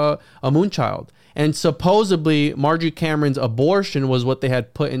make a moon child. And supposedly, Marjorie Cameron's abortion was what they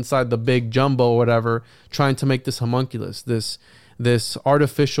had put inside the big jumbo or whatever, trying to make this homunculus, this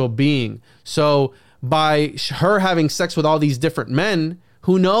artificial being. So by her having sex with all these different men,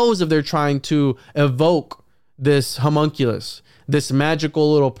 who knows if they're trying to evoke this homunculus, this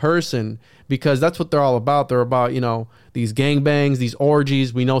magical little person, because that's what they're all about. They're about, these gangbangs, these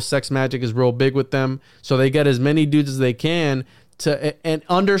orgies. We know sex magic is real big with them. So they get as many dudes as they can and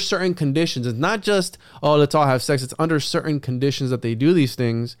under certain conditions. It's not just, let's all have sex. It's under certain conditions that they do these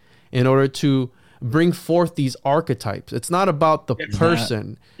things in order to bring forth these archetypes. It's not about the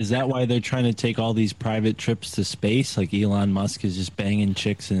person. Is that why they're trying to take all these private trips to space? Like Elon Musk is just banging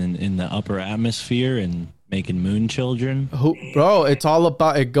chicks in the upper atmosphere and making moon children? Bro, it's all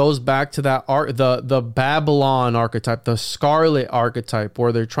about, it goes back to that art, the Babylon archetype, the Scarlet archetype,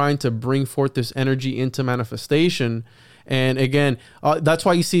 where they're trying to bring forth this energy into manifestation. And again, that's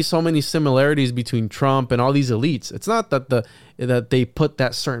why you see so many similarities between Trump and all these elites. It's not that that they put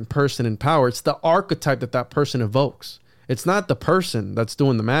that certain person in power. It's the archetype that person evokes. It's not the person that's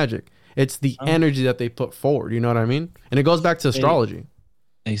doing the magic. It's the energy that they put forward. You know what I mean? And it goes back to astrology.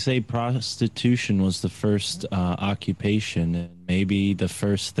 They say prostitution was the first occupation, and maybe the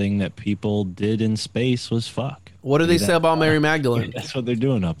first thing that people did in space was fuck. What do they say about Mary Magdalene? That's what they're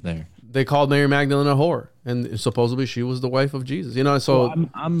doing up there. They called Mary Magdalene a whore, and supposedly she was the wife of Jesus. So well,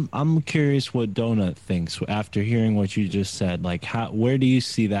 I'm curious what DoeNut thinks after hearing what you just said. Like, where do you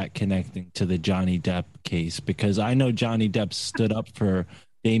see that connecting to the Johnny Depp case? Because I know Johnny Depp stood up for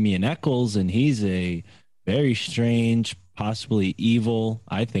Damien Eccles, and he's a very strange, possibly evil,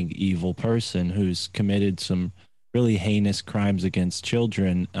 I think evil person who's committed some really heinous crimes against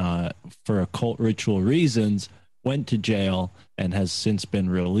children for occult ritual reasons, went to jail and has since been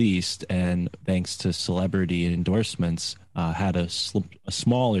released, and thanks to celebrity endorsements had a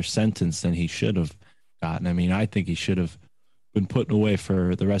smaller sentence than he should have gotten. I mean, I think he should have been put away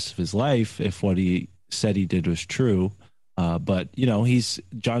for the rest of his life if what he said he did was true. But he's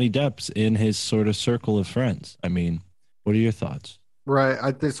Johnny Depp's in his sort of circle of friends. I mean, what are your thoughts?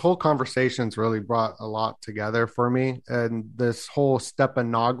 Right. This whole conversation's really brought a lot together for me. And this whole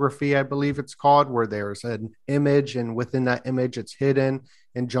stepanography, I believe it's called, where there's an image and within that image it's hidden.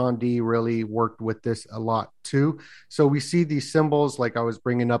 And John D really worked with this a lot too. So we see these symbols, like I was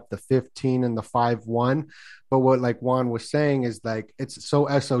bringing up the 15 and the 5-1. But what like Juan was saying is like, it's so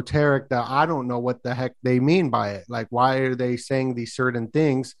esoteric that I don't know what the heck they mean by it. Like, why are they saying these certain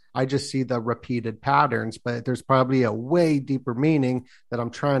things? I just see the repeated patterns, but there's probably a way deeper meaning that I'm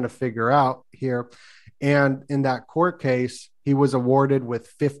trying to figure out here. And in that court case, he was awarded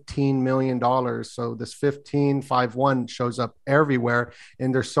with $15 million. So this 15-5-1 shows up everywhere.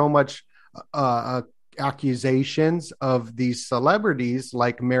 And there's so much accusations of these celebrities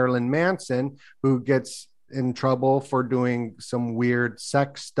like Marilyn Manson, who gets in trouble for doing some weird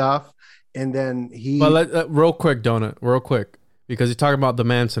sex stuff. And then he... But real quick, Donut, real quick, because you're talking about the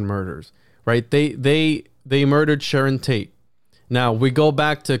Manson murders, right? They murdered Sharon Tate. Now, we go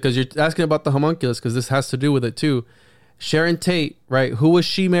back to, because you're asking about the homunculus, because this has to do with it too. Sharon Tate, right? Who was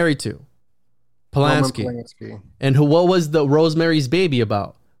she married to? Polanski. And what was the Rosemary's Baby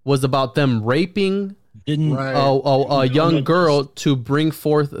about? Was about them raping a young girl to bring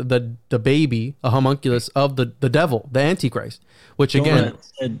forth the baby, a homunculus of the devil, the Antichrist. Which again,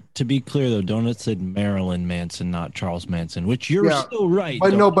 to be clear though, Donut said Marilyn Manson, not Charles Manson, which you're still right.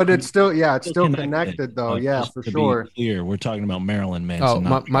 But no, but it's still it's still connected though. Yeah, for sure. Be clear, we're talking about Marilyn Manson.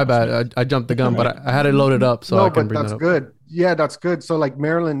 Oh, my bad. I jumped the gun, but I had it loaded up, so I can bring that up. That's good. Yeah, that's good. So like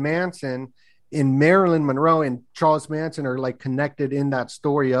Marilyn Manson and Marilyn Monroe and Charles Manson are like connected in that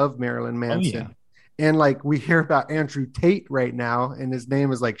story of Marilyn Manson. Oh, yeah. And like we hear about Andrew Tate right now, and his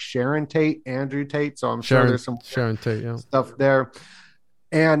name is like Sharon Tate, Andrew Tate. So I'm sure there's some Sharon Tate, stuff there.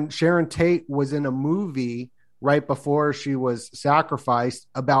 And Sharon Tate was in a movie right before she was sacrificed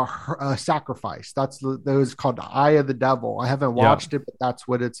about her sacrifice. That was called The Eye of the Devil. I haven't watched it, but that's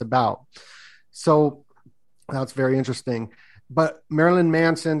what it's about. So that's very interesting. But Marilyn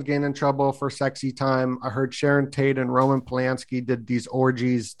Manson getting in trouble for sexy time. I heard Sharon Tate and Roman Polanski did these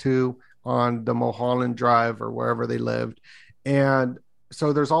orgies too on the Mulholland Drive or wherever they lived. And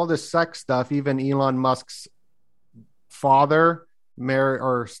so there's all this sex stuff. Even Elon Musk's father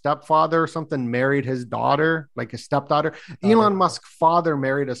or stepfather or something married his daughter, like his stepdaughter. Elon Musk's father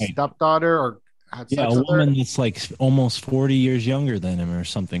married a stepdaughter or had sex with her. A woman that's like almost 40 years younger than him or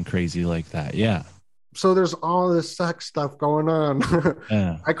something crazy like that. Yeah. So there's all this sex stuff going on.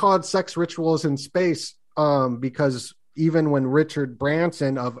 Yeah. I call it sex rituals in space because even when Richard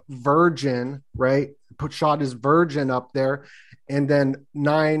Branson of Virgin, right, shot his Virgin up there, and then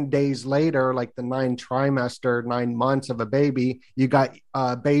 9 days later, like the 9 months of a baby, you got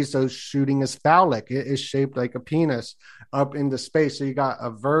Bezos shooting his phallic. It is shaped like a penis up into space. So you got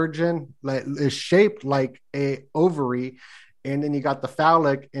a Virgin that is shaped like a ovary, and then you got the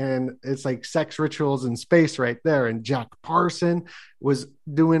phallic, and it's like sex rituals in space right there. And Jack Parson was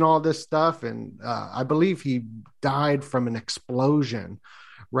doing all this stuff. And I believe he died from an explosion,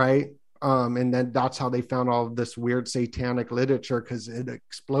 right? And then that's how they found all of this weird satanic literature, because it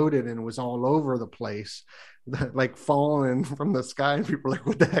exploded and was all over the place, like falling from the sky. And people are like,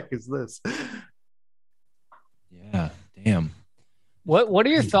 what the heck is this? Yeah, damn. What are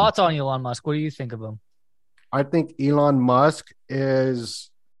your thoughts on Elon Musk? What do you think of him? I think Elon Musk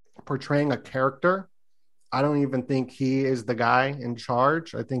is portraying a character. I don't even think he is the guy in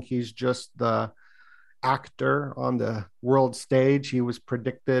charge. I think he's just the actor on the world stage. He was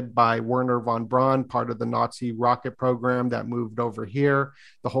predicted by Werner von Braun, part of the Nazi rocket program that moved over here.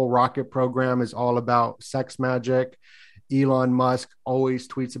 The whole rocket program is all about sex magic. Elon Musk always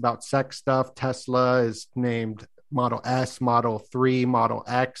tweets about sex stuff. Tesla is named Model S, Model 3, Model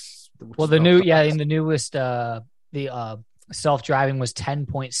X. Well, in the newest, the self-driving was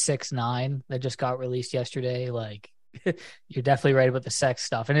 10.69 that just got released yesterday. Like, you're definitely right about the sex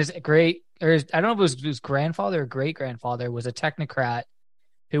stuff. And it's great. I don't know if it was his grandfather or great-grandfather was a technocrat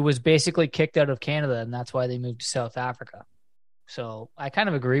who was basically kicked out of Canada, and that's why they moved to South Africa. So I kind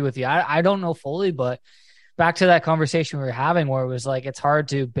of agree with you. I don't know fully, but back to that conversation we were having where it was like it's hard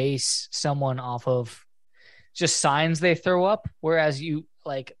to base someone off of just signs they throw up, whereas you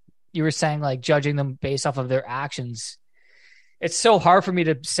were saying, like, judging them based off of their actions. It's so hard for me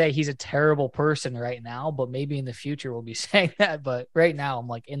to say he's a terrible person right now, but maybe in the future we'll be saying that. But right now I'm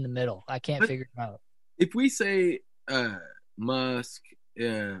like in the middle. I can't figure him out. If we say Musk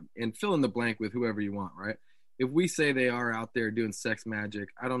and fill in the blank with whoever you want, right? If we say they are out there doing sex magic,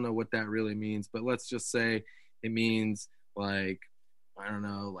 I don't know what that really means, but let's just say it means like, I don't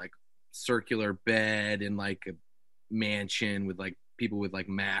know, like circular bed in like a mansion with like people with like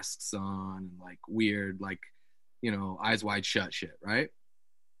masks on and like weird, like, you know, eyes wide shut shit, right?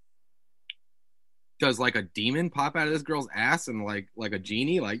 Does like a demon pop out of this girl's ass and like a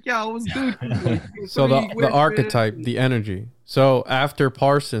genie, like, yo, it was good. So the archetype, the energy. So after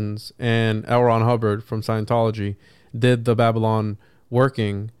Parsons and L. Ron Hubbard from Scientology did the Babylon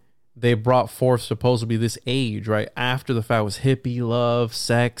working, they brought forth supposedly this age, right? After the fact was hippie love,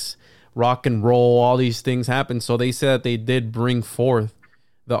 sex, rock and roll, all these things happened. So they said that they did bring forth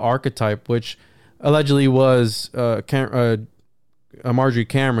the archetype, which allegedly was Marjorie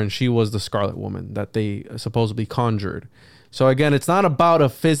Cameron. She was the Scarlet Woman that they supposedly conjured. So again, it's not about a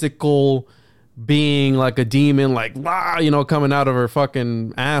physical being like a demon, like coming out of her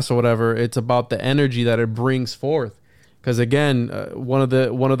fucking ass or whatever. It's about the energy that it brings forth. Because again, one of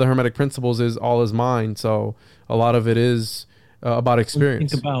the Hermetic principles is all is mind. So a lot of it is about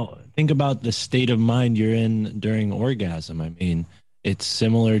experience. Think about the state of mind you're in during orgasm. I mean, it's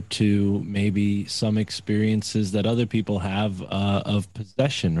similar to maybe some experiences that other people have of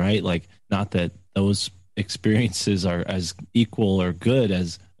possession, right? Like, not that those experiences are as equal or good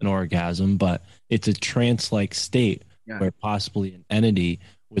as an orgasm, but it's a trance-like state where possibly an entity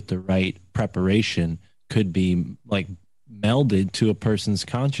with the right preparation could be like melded to a person's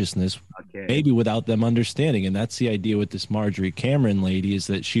consciousness, maybe without them understanding. And that's the idea with this Marjorie Cameron lady, is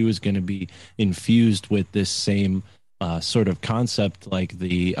that she was going to be infused with this same sort of concept, like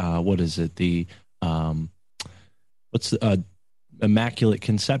the Immaculate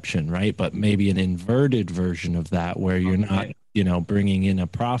Conception, right? But maybe an inverted version of that, where you're not, bringing in a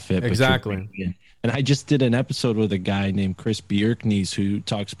prophet. Exactly. And I just did an episode with a guy named Chris Bjerknes who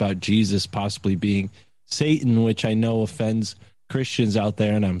talks about Jesus possibly being Satan, which I know offends Christians out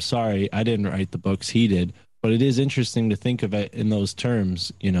there. And I'm sorry, I didn't write the books, he did. But it is interesting to think of it in those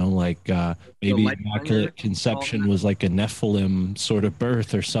terms, like maybe Immaculate Conception was like a Nephilim sort of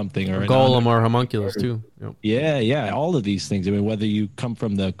birth or something, or a golem or homunculus too. Yep. Yeah, all of these things. I mean, whether you come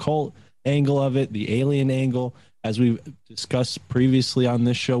from the occult angle of it, the alien angle, as we've discussed previously on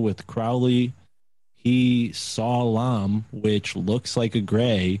this show with Crowley, he saw Lam, which looks like a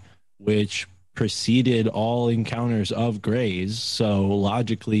gray, which preceded all encounters of grays. So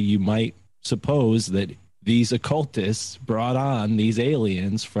logically, you might suppose that these occultists brought on these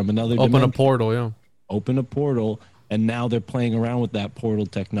aliens from another dimension. Open a portal, and now they're playing around with that portal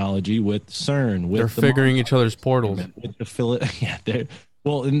technology with CERN. They're figuring each other's portals. With the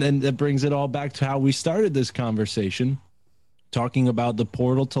well, and then that brings it all back to how we started this conversation, talking about the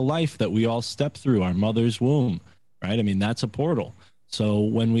portal to life that we all step through, our mother's womb, right? I mean, that's a portal. So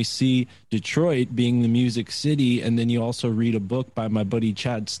when we see Detroit being the music city, and then you also read a book by my buddy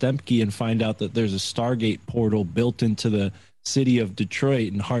Chad Stempke and find out that there's a Stargate portal built into the city of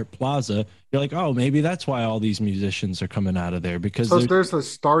Detroit and Hart Plaza, you're like, oh, maybe that's why all these musicians are coming out of there. Because there's a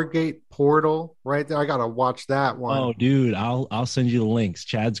Stargate portal right there. I gotta watch that one. Oh, dude, I'll send you the links.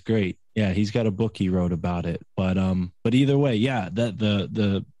 Chad's great. Yeah, he's got a book he wrote about it. But either way, yeah, that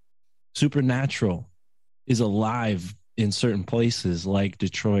the supernatural is alive in certain places like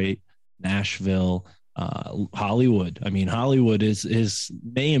Detroit, Nashville, Hollywood. I mean, Hollywood is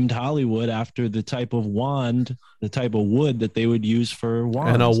named Hollywood after the type of wand, the type of wood that they would use for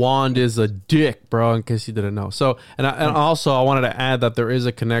wands. And a wand is a dick, bro, in case you didn't know. So, and also I wanted to add that there is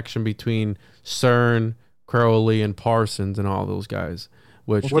a connection between CERN, Crowley, and Parsons and all those guys.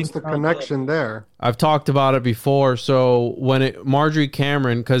 What's the connection there? I've talked about it before. So when Marjorie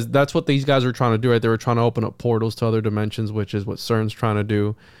Cameron, because that's what these guys were trying to do, right? They were trying to open up portals to other dimensions, which is what CERN's trying to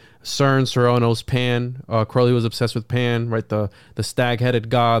do. CERN, Cyrano's Pan. Crowley was obsessed with Pan, right? The stag-headed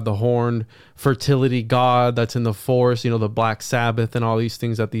god, the horned fertility god that's in the forest, the Black Sabbath and all these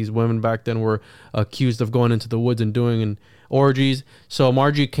things that these women back then were accused of going into the woods and doing in orgies. So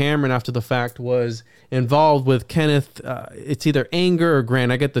Marjorie Cameron, after the fact, was involved with Kenneth. It's either Anger or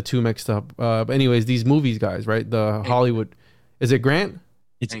Grant. I get the two mixed up. But anyways, these movies guys, right? The Hollywood. Is it Grant?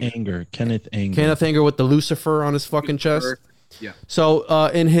 It's Anger. Kenneth Anger. Kenneth Anger with the Lucifer on his fucking chest. Yeah. So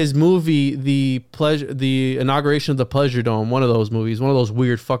in his movie, the inauguration of the Pleasure Dome, one of those movies, one of those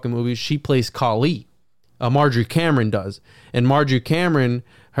weird fucking movies, she plays Kali. Marjorie Cameron does. And Marjorie Cameron,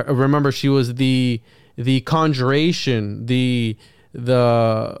 remember, she was the conjuration, the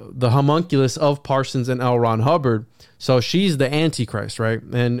homunculus of Parsons and L. Ron Hubbard. So she's the Antichrist, right?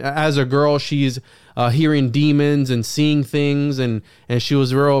 And as a girl, she's hearing demons and seeing things, and she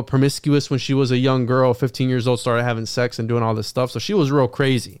was real promiscuous when she was a young girl, 15 years old, started having sex and doing all this stuff. So she was real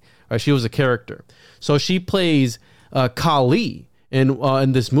crazy, right? She was a character. So she plays Kali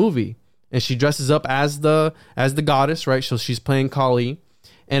in this movie, and she dresses up as the goddess, right? So she's playing Kali,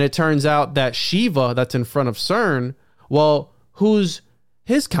 and it turns out that Shiva, that's in front of CERN, well, who's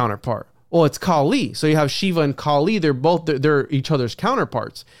his counterpart? Well, it's Kali. So you have Shiva and Kali. They're each other's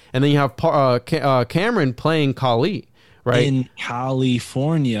counterparts. And then you have Cameron playing Kali, right? In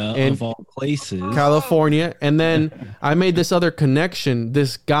California, of all places. California. And then I made this other connection.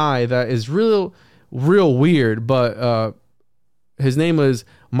 This guy that is real weird, but his name is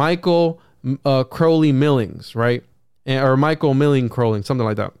Michael Crowley Millings, right? Or Michael Milling Crowley, something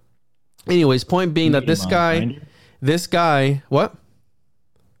like that. Anyways, point being that this guy, what?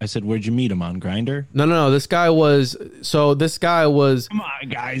 I said, where'd you meet him, on Grindr? No. This guy was. Come on,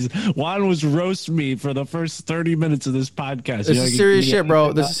 guys. Juan was roasting me for the first 30 minutes of this podcast. This is serious shit,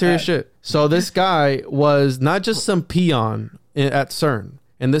 bro. This is serious shit. So this guy was not just some peon at CERN,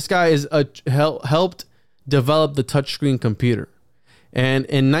 and this guy is helped develop the touchscreen computer. And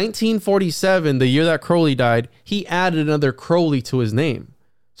in 1947, the year that Crowley died, he added another Crowley to his name.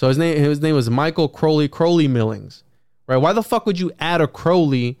 So his name was Michael Crowley Millings. Right? Why the fuck would you add a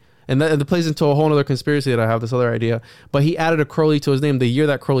Crowley? And that plays into a whole other conspiracy that I have, this other idea. But he added a Crowley to his name the year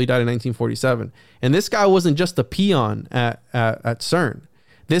that Crowley died in 1947. And this guy wasn't just a peon at CERN.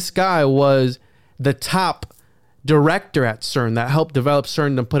 This guy was the top director at CERN that helped develop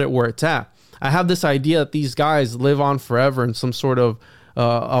CERN and put it where it's at. I have this idea that these guys live on forever in some sort of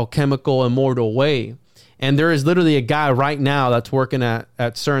alchemical, immortal way. And there is literally a guy right now that's working at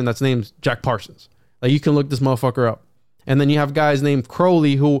CERN that's named Jack Parsons. Like, you can look this motherfucker up. And then you have guys named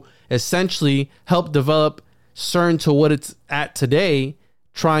Crowley who essentially helped develop CERN to what it's at today,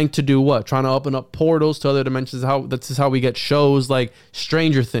 trying to do what? Trying to open up portals to other dimensions. This is how we get shows like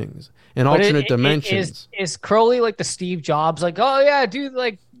Stranger Things and alternate dimensions. Is Crowley like the Steve Jobs? Like, oh yeah, dude,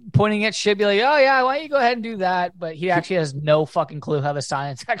 like pointing at shit, be like, oh yeah, why don't you go ahead and do that? But he actually has no fucking clue how the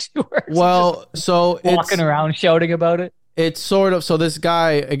science actually works. Well, so walking around shouting about it. It's sort of, so this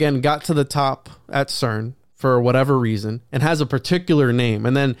guy, again, got to the top at CERN for whatever reason and has a particular name.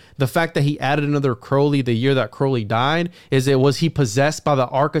 And then the fact that he added another Crowley the year that Crowley died, was he possessed by the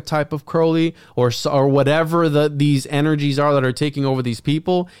archetype of Crowley or whatever these energies are that are taking over these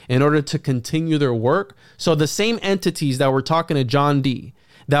people in order to continue their work? So the same entities that were talking to John Dee,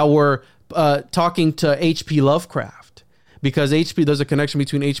 that were talking to H.P. Lovecraft, because there's a connection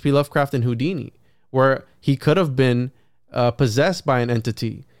between H.P. Lovecraft and Houdini, where he could have been possessed by an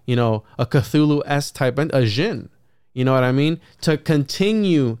entity, a Cthulhu-esque type, a jinn, you know what I mean? To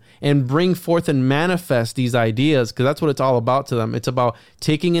continue and bring forth and manifest these ideas, because that's what it's all about to them. It's about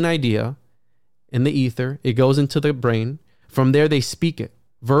taking an idea in the ether, it goes into the brain, from there they speak it,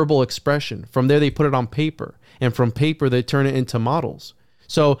 verbal expression, from there they put it on paper, and from paper they turn it into models.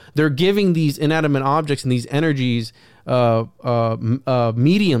 So they're giving these inanimate objects and these energies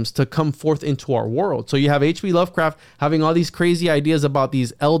mediums to come forth into our world. So you have H.P. Lovecraft having all these crazy ideas about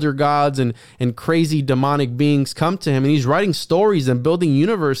these elder gods and crazy demonic beings come to him, and he's writing stories and building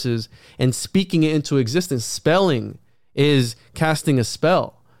universes and speaking it into existence. Spelling is casting a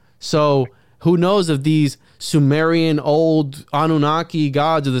spell. So who knows if these Sumerian old Anunnaki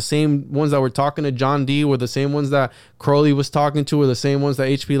gods are the same ones that were talking to John Dee, were the same ones that Crowley was talking to, or the same ones that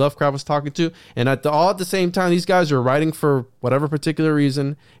H.P. Lovecraft was talking to. And all at the same time, these guys are writing for whatever particular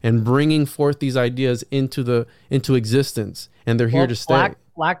reason and bringing forth these ideas into existence. And they're here to stay.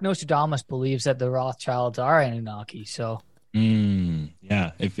 Black Nostradamus believes that the Rothschilds are Anunnaki. So,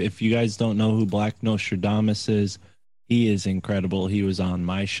 yeah. If you guys don't know who Black Nostradamus is, he is incredible. He was on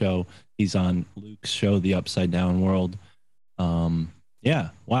my show. He's on Luke's show, The Upside Down World. Yeah,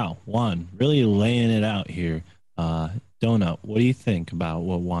 wow, Juan, really laying it out here. DoeNut, what do you think about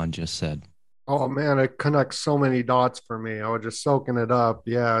what Juan just said? Oh man, it connects so many dots for me. I was just soaking it up.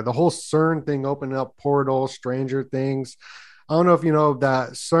 Yeah, the whole CERN thing, opening up portals, Stranger Things. I don't know if you know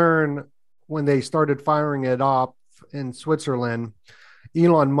that CERN, when they started firing it up in Switzerland,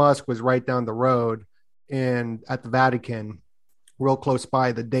 Elon Musk was right down the road and at the Vatican, real close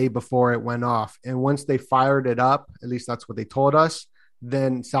by, the day before it went off. And once they fired it up, at least that's what they told us,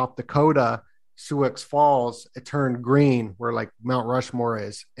 then South Dakota, Sioux Falls, it turned green where like Mount Rushmore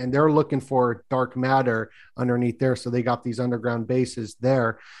is. And they're looking for dark matter underneath there. So they got these underground bases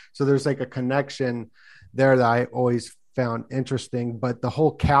there. So there's like a connection there that I always found interesting. But the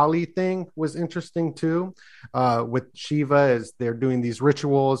whole Kali thing was interesting too, with Shiva, as they're doing these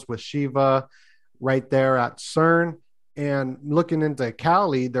rituals with Shiva right there at CERN. And looking into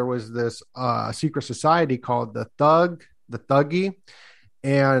Kali, there was this secret society called the Thuggy.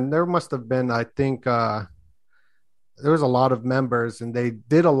 And there must have been, I think, there was a lot of members, and they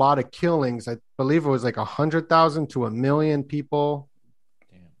did a lot of killings. I believe it was like 100,000 to 1 million people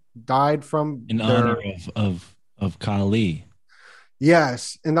died from honor of Kali.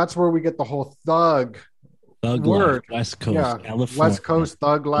 Yes, and that's where we get the whole thug word. Life, West Coast, California. West Coast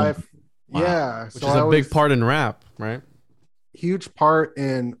thug life. Wow. Yeah, which is a big part in rap, right? Huge part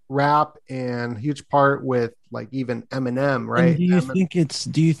in rap and huge part with like even Eminem, right? And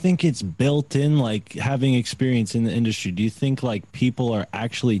do you think it's built in, like having experience in the industry? Do you think like people are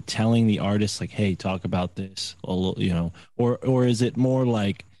actually telling the artists like, "Hey, talk about this," or is it more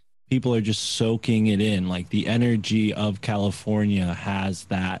like people are just soaking it in? Like the energy of California has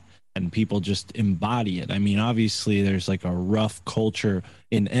that, and and people just embody it. I mean, obviously there's like a rough culture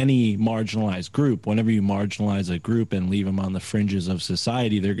in any marginalized group. Whenever you marginalize a group and leave them on the fringes of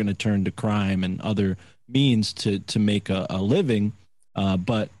society, they're going to turn to crime and other means to make a living.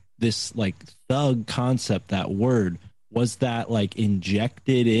 But this like thug concept, that word, was that like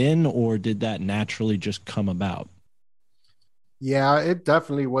injected in, or did that naturally just come about? Yeah, it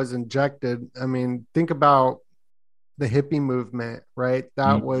definitely was injected. I mean, think about the hippie movement, right?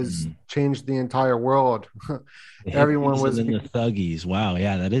 That was changed the entire world. Everyone was in the thuggies. Wow,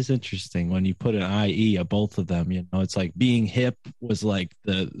 yeah, that is interesting when you put an IE at both of them. You know, it's like being hip was like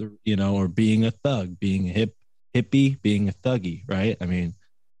the you know, or being a thug, being hippie, being a thuggy, right? I mean,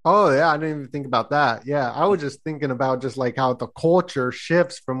 oh yeah, I didn't even think about that. Yeah, I was just thinking about just like how the culture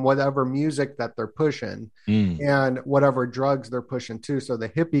shifts from whatever music that they're pushing and whatever drugs they're pushing too. So the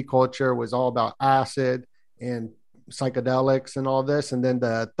hippie culture was all about acid and psychedelics and all this, and then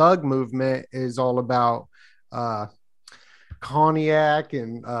the thug movement is all about cognac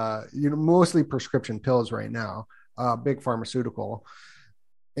and mostly prescription pills right now. Big pharmaceutical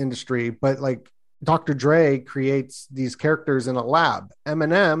industry, but like Dr. Dre creates these characters in a lab.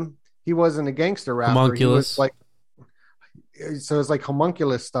 Eminem, he wasn't a gangster rapper. Homunculus. He was like, so it's like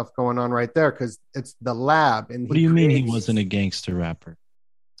homunculus stuff going on right there because it's the lab. And what do you mean he wasn't a gangster rapper?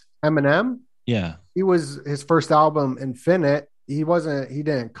 Eminem? Yeah. He was his first album, Infinite. He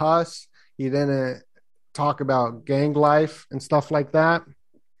didn't cuss. He didn't talk about gang life and stuff like that.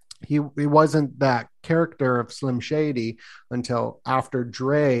 He wasn't that character of Slim Shady until after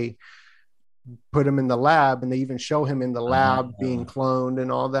Dre put him in the lab, and they even show him in the lab being cloned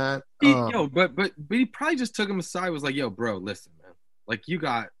and all that. But he probably just took him aside, was like, yo, bro, listen, man. Like, you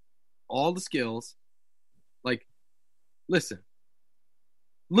got all the skills. Like, listen.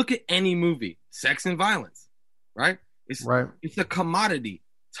 Look at any movie, sex and violence, right? It's a commodity.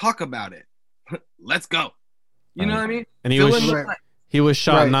 Talk about it. Let's go. You know what I mean? And he was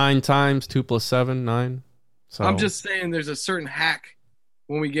shot 9 times, 2 + 7, 9. So I'm just saying there's a certain hack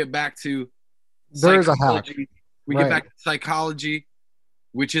when we get back to there's a hack. We get back to psychology,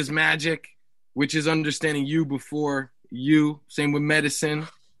 which is magic, which is understanding you before you. Same with medicine,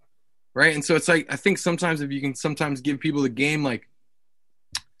 right? And so it's like, I think sometimes if you can sometimes give people the game, like,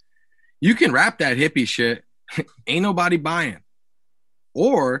 you can rap that hippie shit, ain't nobody buying.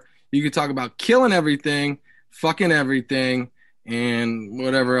 Or you could talk about killing everything, fucking everything, and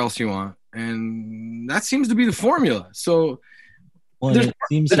whatever else you want. And that seems to be the formula. So, that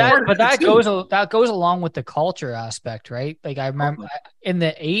goes along with the culture aspect, right? Like, I remember in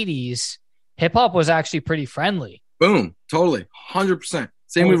the 80s, hip hop was actually pretty friendly. Boom, totally, 100%.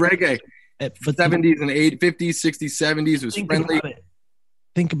 Same with reggae. But 70s and 80s, 50s, 60s, 70s was friendly.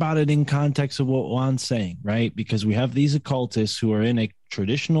 Think about it in context of what Juan's saying, right? Because we have these occultists who are in a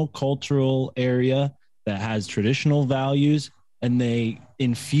traditional cultural area that has traditional values, and they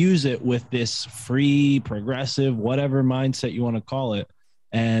infuse it with this free, progressive, whatever mindset you want to call it,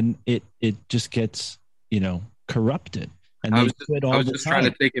 and it just gets, corrupted. And I was just trying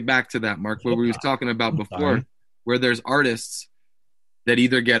to take it back to that, Mark, what we was talking about before, where there's artists that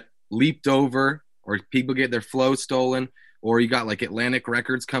either get leaped over or people get their flow stolen, or you got like Atlantic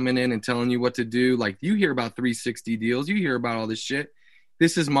Records coming in and telling you what to do. Like, you hear about 360 deals, you hear about all this shit.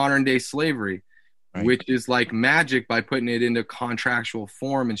 This is modern day slavery, which is like magic by putting it into contractual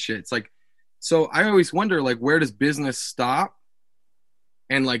form and shit. It's like, so I always wonder, like, where does business stop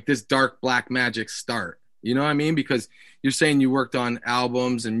and like this dark black magic start? You know what I mean? Because you're saying you worked on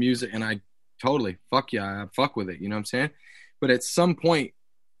albums and music, and I totally I fuck with it. You know what I'm saying? But at some point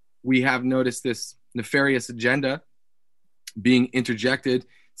we have noticed this nefarious agenda being interjected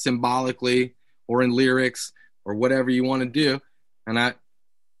symbolically or in lyrics or whatever you want to do. And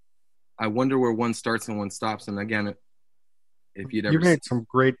I wonder where one starts and one stops. And again, if you'd ever... You made some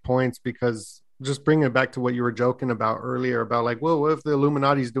great points, because just bringing it back to what you were joking about earlier about like, well, what if the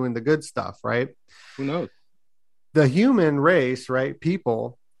Illuminati is doing the good stuff, right? Who knows? The human race, right?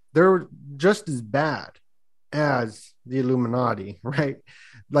 People, they're just as bad as the Illuminati, right?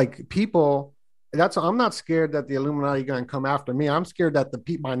 Like, people... I'm not scared that the Illuminati are going to come after me. I'm scared that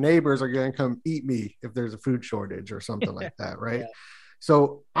my neighbors are going to come eat me if there's a food shortage or something like that, right? Yeah.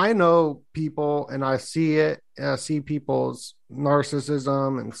 So I know people, and I see it. And I see people's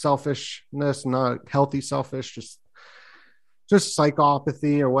narcissism and selfishness, not healthy selfish, just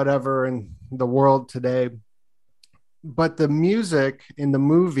psychopathy or whatever in the world today. But the music in the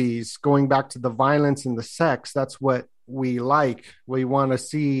movies, going back to the violence and the sex, that's what we like. We want to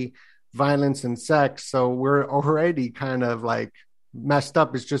see violence and sex, so we're already kind of like messed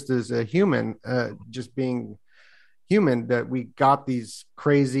up. It's just as a human, just being human, that we got these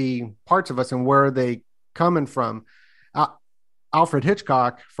crazy parts of us, and where are they coming from? Alfred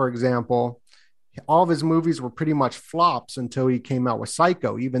Hitchcock, for example, all of his movies were pretty much flops until he came out with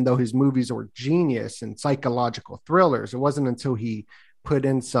Psycho, even though his movies were genius and psychological thrillers. It wasn't until he put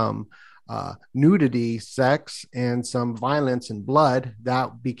in some nudity, sex, and some violence and blood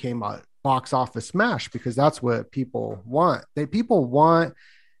that became a box office smash, because that's what people want. People want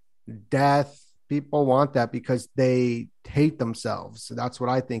death. People want that because they hate themselves. That's what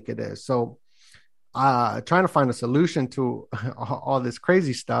I think it is. So trying to find a solution to all this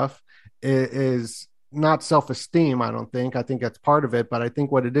crazy stuff is not self-esteem. I think that's part of it, but I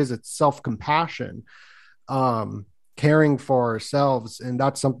think what it is, it's self-compassion, caring for ourselves. And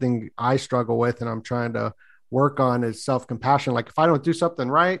that's something I struggle with, and I'm trying to work on, is self-compassion. Like if I don't do something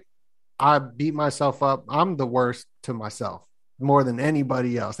right, I beat myself up. I'm the worst to myself more than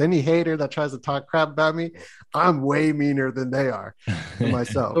anybody else. Any hater that tries to talk crap about me, I'm way meaner than they are to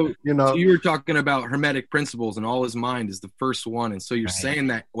myself. So you were talking about hermetic principles, and all his mind is the first one. And so you're saying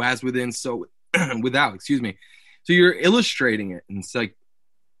that as within, so without, excuse me. So you're illustrating it, and it's like,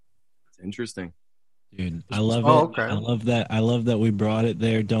 it's interesting. Dude, I love it. Okay. I love that. I love that we brought it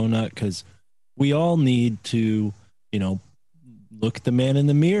there, DoeNut, because we all need to, look the man in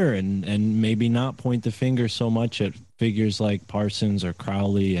the mirror and maybe not point the finger so much at figures like Parsons or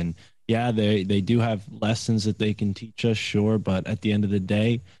Crowley. And yeah, they do have lessons that they can teach us, sure, but at the end of the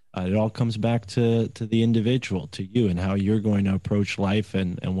day, it all comes back to the individual, to you, and how you're going to approach life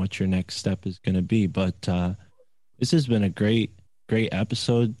and what your next step is going to be. But this has been a great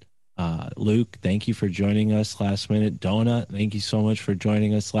episode. Luke, thank you for joining us last minute. DoeNut, thank you so much for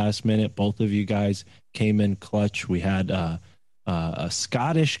joining us last minute. Both of you guys came in clutch. We had a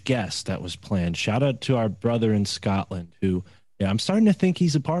Scottish guest that was planned. Shout out to our brother in Scotland, who, I'm starting to think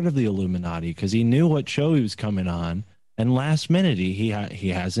he's a part of the Illuminati, because he knew what show he was coming on, and last minute he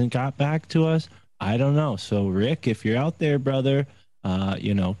hasn't got back to us. I don't know. So Rick, if you're out there, brother,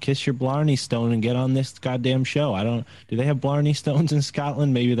 kiss your Blarney Stone and get on this goddamn show. Do they have Blarney Stones in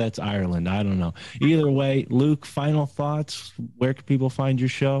Scotland? Maybe that's Ireland. I don't know. Either way, Luke, final thoughts. Where can people find your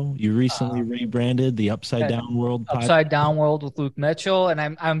show? You recently rebranded the Upside Down World. Upside Down World with Luke Mitchell, and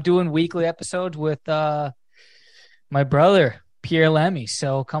I'm doing weekly episodes with my brother Pierre Lemmy.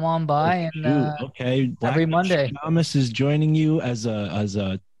 So come on by okay. Every Monday. Thomas is joining you as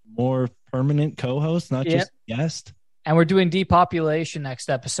a more permanent co-host, not just guest. And we're doing depopulation next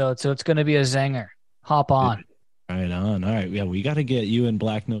episode, so it's going to be a zinger. Hop on. Right on. All right. Yeah, we got to get you and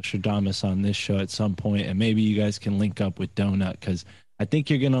Black Nostradamus on this show at some point, and maybe you guys can link up with DoeNut, because I think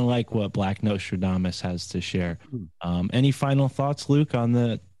you're going to like what Black Nostradamus has to share. Any final thoughts, Luke, on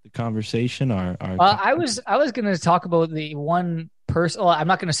the conversation? I was going to talk about the one person. Well, I'm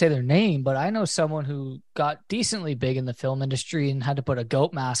not going to say their name, but I know someone who got decently big in the film industry and had to put a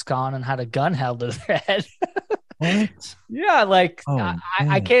goat mask on and had a gun held to their head. What? Yeah,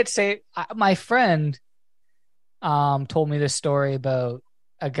 I can't say. My friend told me this story about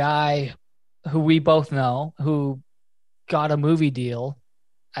a guy who we both know who got a movie deal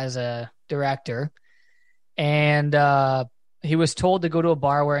as a director, and he was told to go to a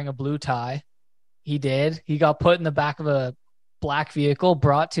bar wearing a blue tie. He did. He got put in the back of a black vehicle,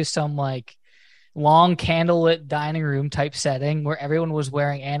 brought to some long candlelit dining room type setting where everyone was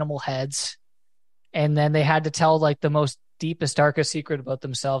wearing animal heads. And then they had to tell the most deepest, darkest secret about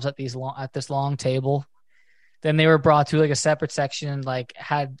themselves at this long table. Then they were brought to a separate section and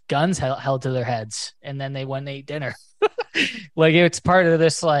had guns held to their heads. And then they went and ate dinner. It's part of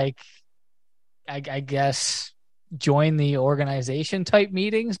this, I guess, join the organization type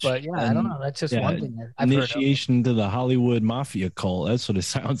meetings. But yeah, I don't know. That's just one thing I've initiation to the Hollywood mafia cult. That's what it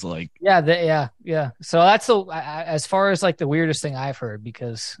sounds like. Yeah. So that's as far as the weirdest thing I've heard,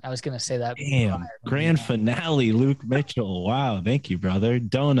 because I was going to say that. Damn, grand finale, Luke Mitchell. Wow. Thank you, brother.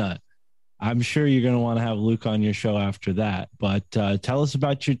 DoeNut. I'm sure you're going to want to have Luke on your show after that, but tell us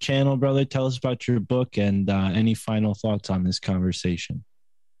about your channel, brother. Tell us about your book, and any final thoughts on this conversation.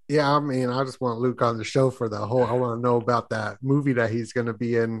 Yeah, I just want Luke on the show for the whole. I want to know about that movie that he's going to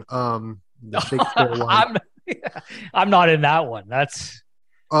be in. The Shakespeare one. I'm not in that one. That's.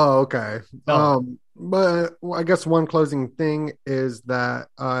 Oh, okay. No. But I guess one closing thing is that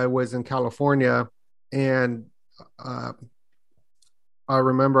I was in California, and I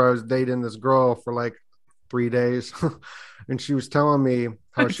remember I was dating this girl for 3 days, and she was telling me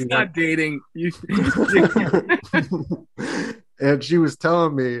how she not dating. And she was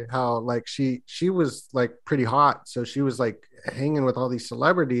telling me how she was pretty hot, so she was hanging with all these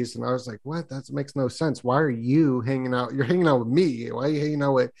celebrities, and I was like, what? That makes no sense. Why are you hanging out? You're hanging out with me. Why are you hanging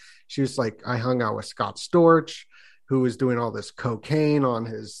out with? She was like, I hung out with Scott Storch, who was doing all this cocaine on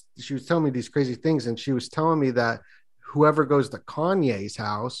his. She was telling me these crazy things, and she was telling me that whoever goes to Kanye's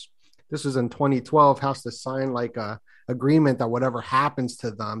house, this was in 2012, has to sign like a agreement that whatever happens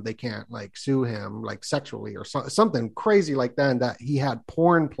to them, they can't like sue him like sexually or something crazy like that, and that he had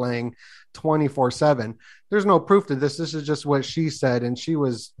porn playing 24/7. There's no proof to this. This is just what she said, and she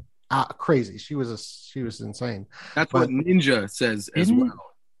was crazy. She was insane. That's what Ninja says as well.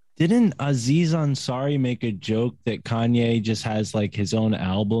 Didn't Aziz Ansari make a joke that Kanye just has like his own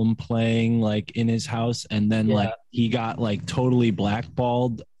album playing like in his house, and then like he got like totally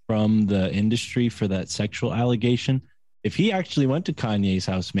blackballed from the industry for that sexual allegation? If he actually went to Kanye's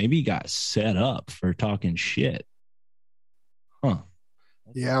house, maybe he got set up for talking shit. Huh.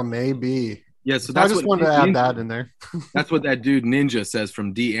 Yeah, maybe. Yeah, so that's I just wanted to add that in there. That's what that dude Ninja says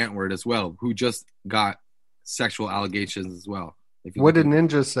from D Antwoord as well, who just got sexual allegations as well. What did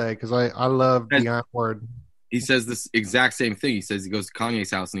Ninja say? Because I love D Antwoord. He says this exact same thing. He says he goes to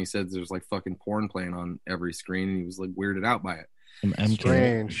Kanye's house and he says there's like fucking porn playing on every screen, and he was like weirded out by it.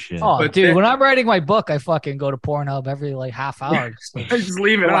 Strange. Shit. Oh, But dude, then- when I'm writing my book, I fucking go to Pornhub every like half hour. Just, like, Just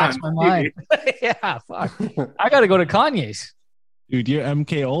leave it relax on. my mind. Yeah, fuck. I got to go to Kanye's. Dude, you're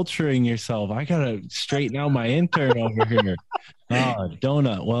MK Ultraing yourself. I gotta straighten out my intern over here. Oh,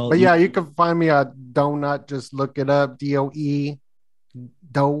 DoeNut. Well, But yeah, you can find me at DoeNut. Just look it up. DOE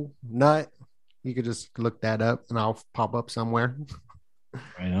DoeNut. You could just look that up, and I'll pop up somewhere.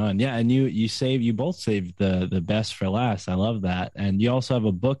 Right on. Yeah, and you both saved the best for last. I love that. And you also have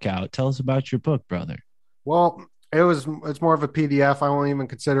a book out. Tell us about your book, brother. Well, it's more of a PDF. I won't even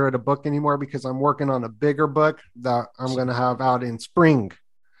consider it a book anymore because I'm working on a bigger book that I'm going to have out in spring.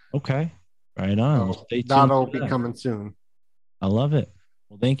 Okay. Right on. So Stay tuned that'll for be that. coming soon. I love it.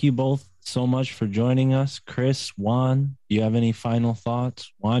 Well, thank you both so much for joining us. Chris, Juan, do you have any final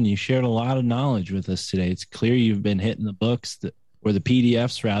thoughts? Juan, you shared a lot of knowledge with us today. It's clear you've been hitting the books or the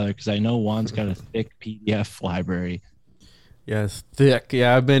PDFs rather, because I know Juan's got a thick PDF library. Yes, thick.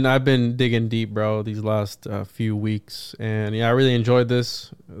 Yeah, I've been digging deep, bro, these last few weeks, and yeah, I really enjoyed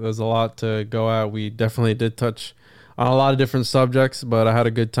this. There's a lot to go at. We definitely did touch on a lot of different subjects, but I had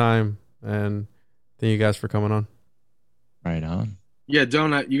a good time, and thank you guys for coming on. Right on. Yeah,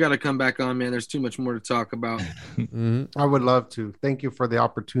 DoeNut, you got to come back on, man. There's too much more to talk about. Mm-hmm. I would love to. Thank you for the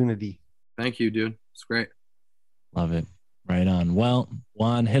opportunity. Thank you, dude. It's great. Love it. Right on. Well,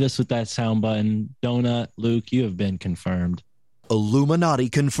 Juan, hit us with that sound button. DoeNut, Luke, you have been confirmed. Illuminati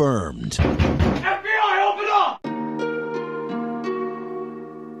confirmed.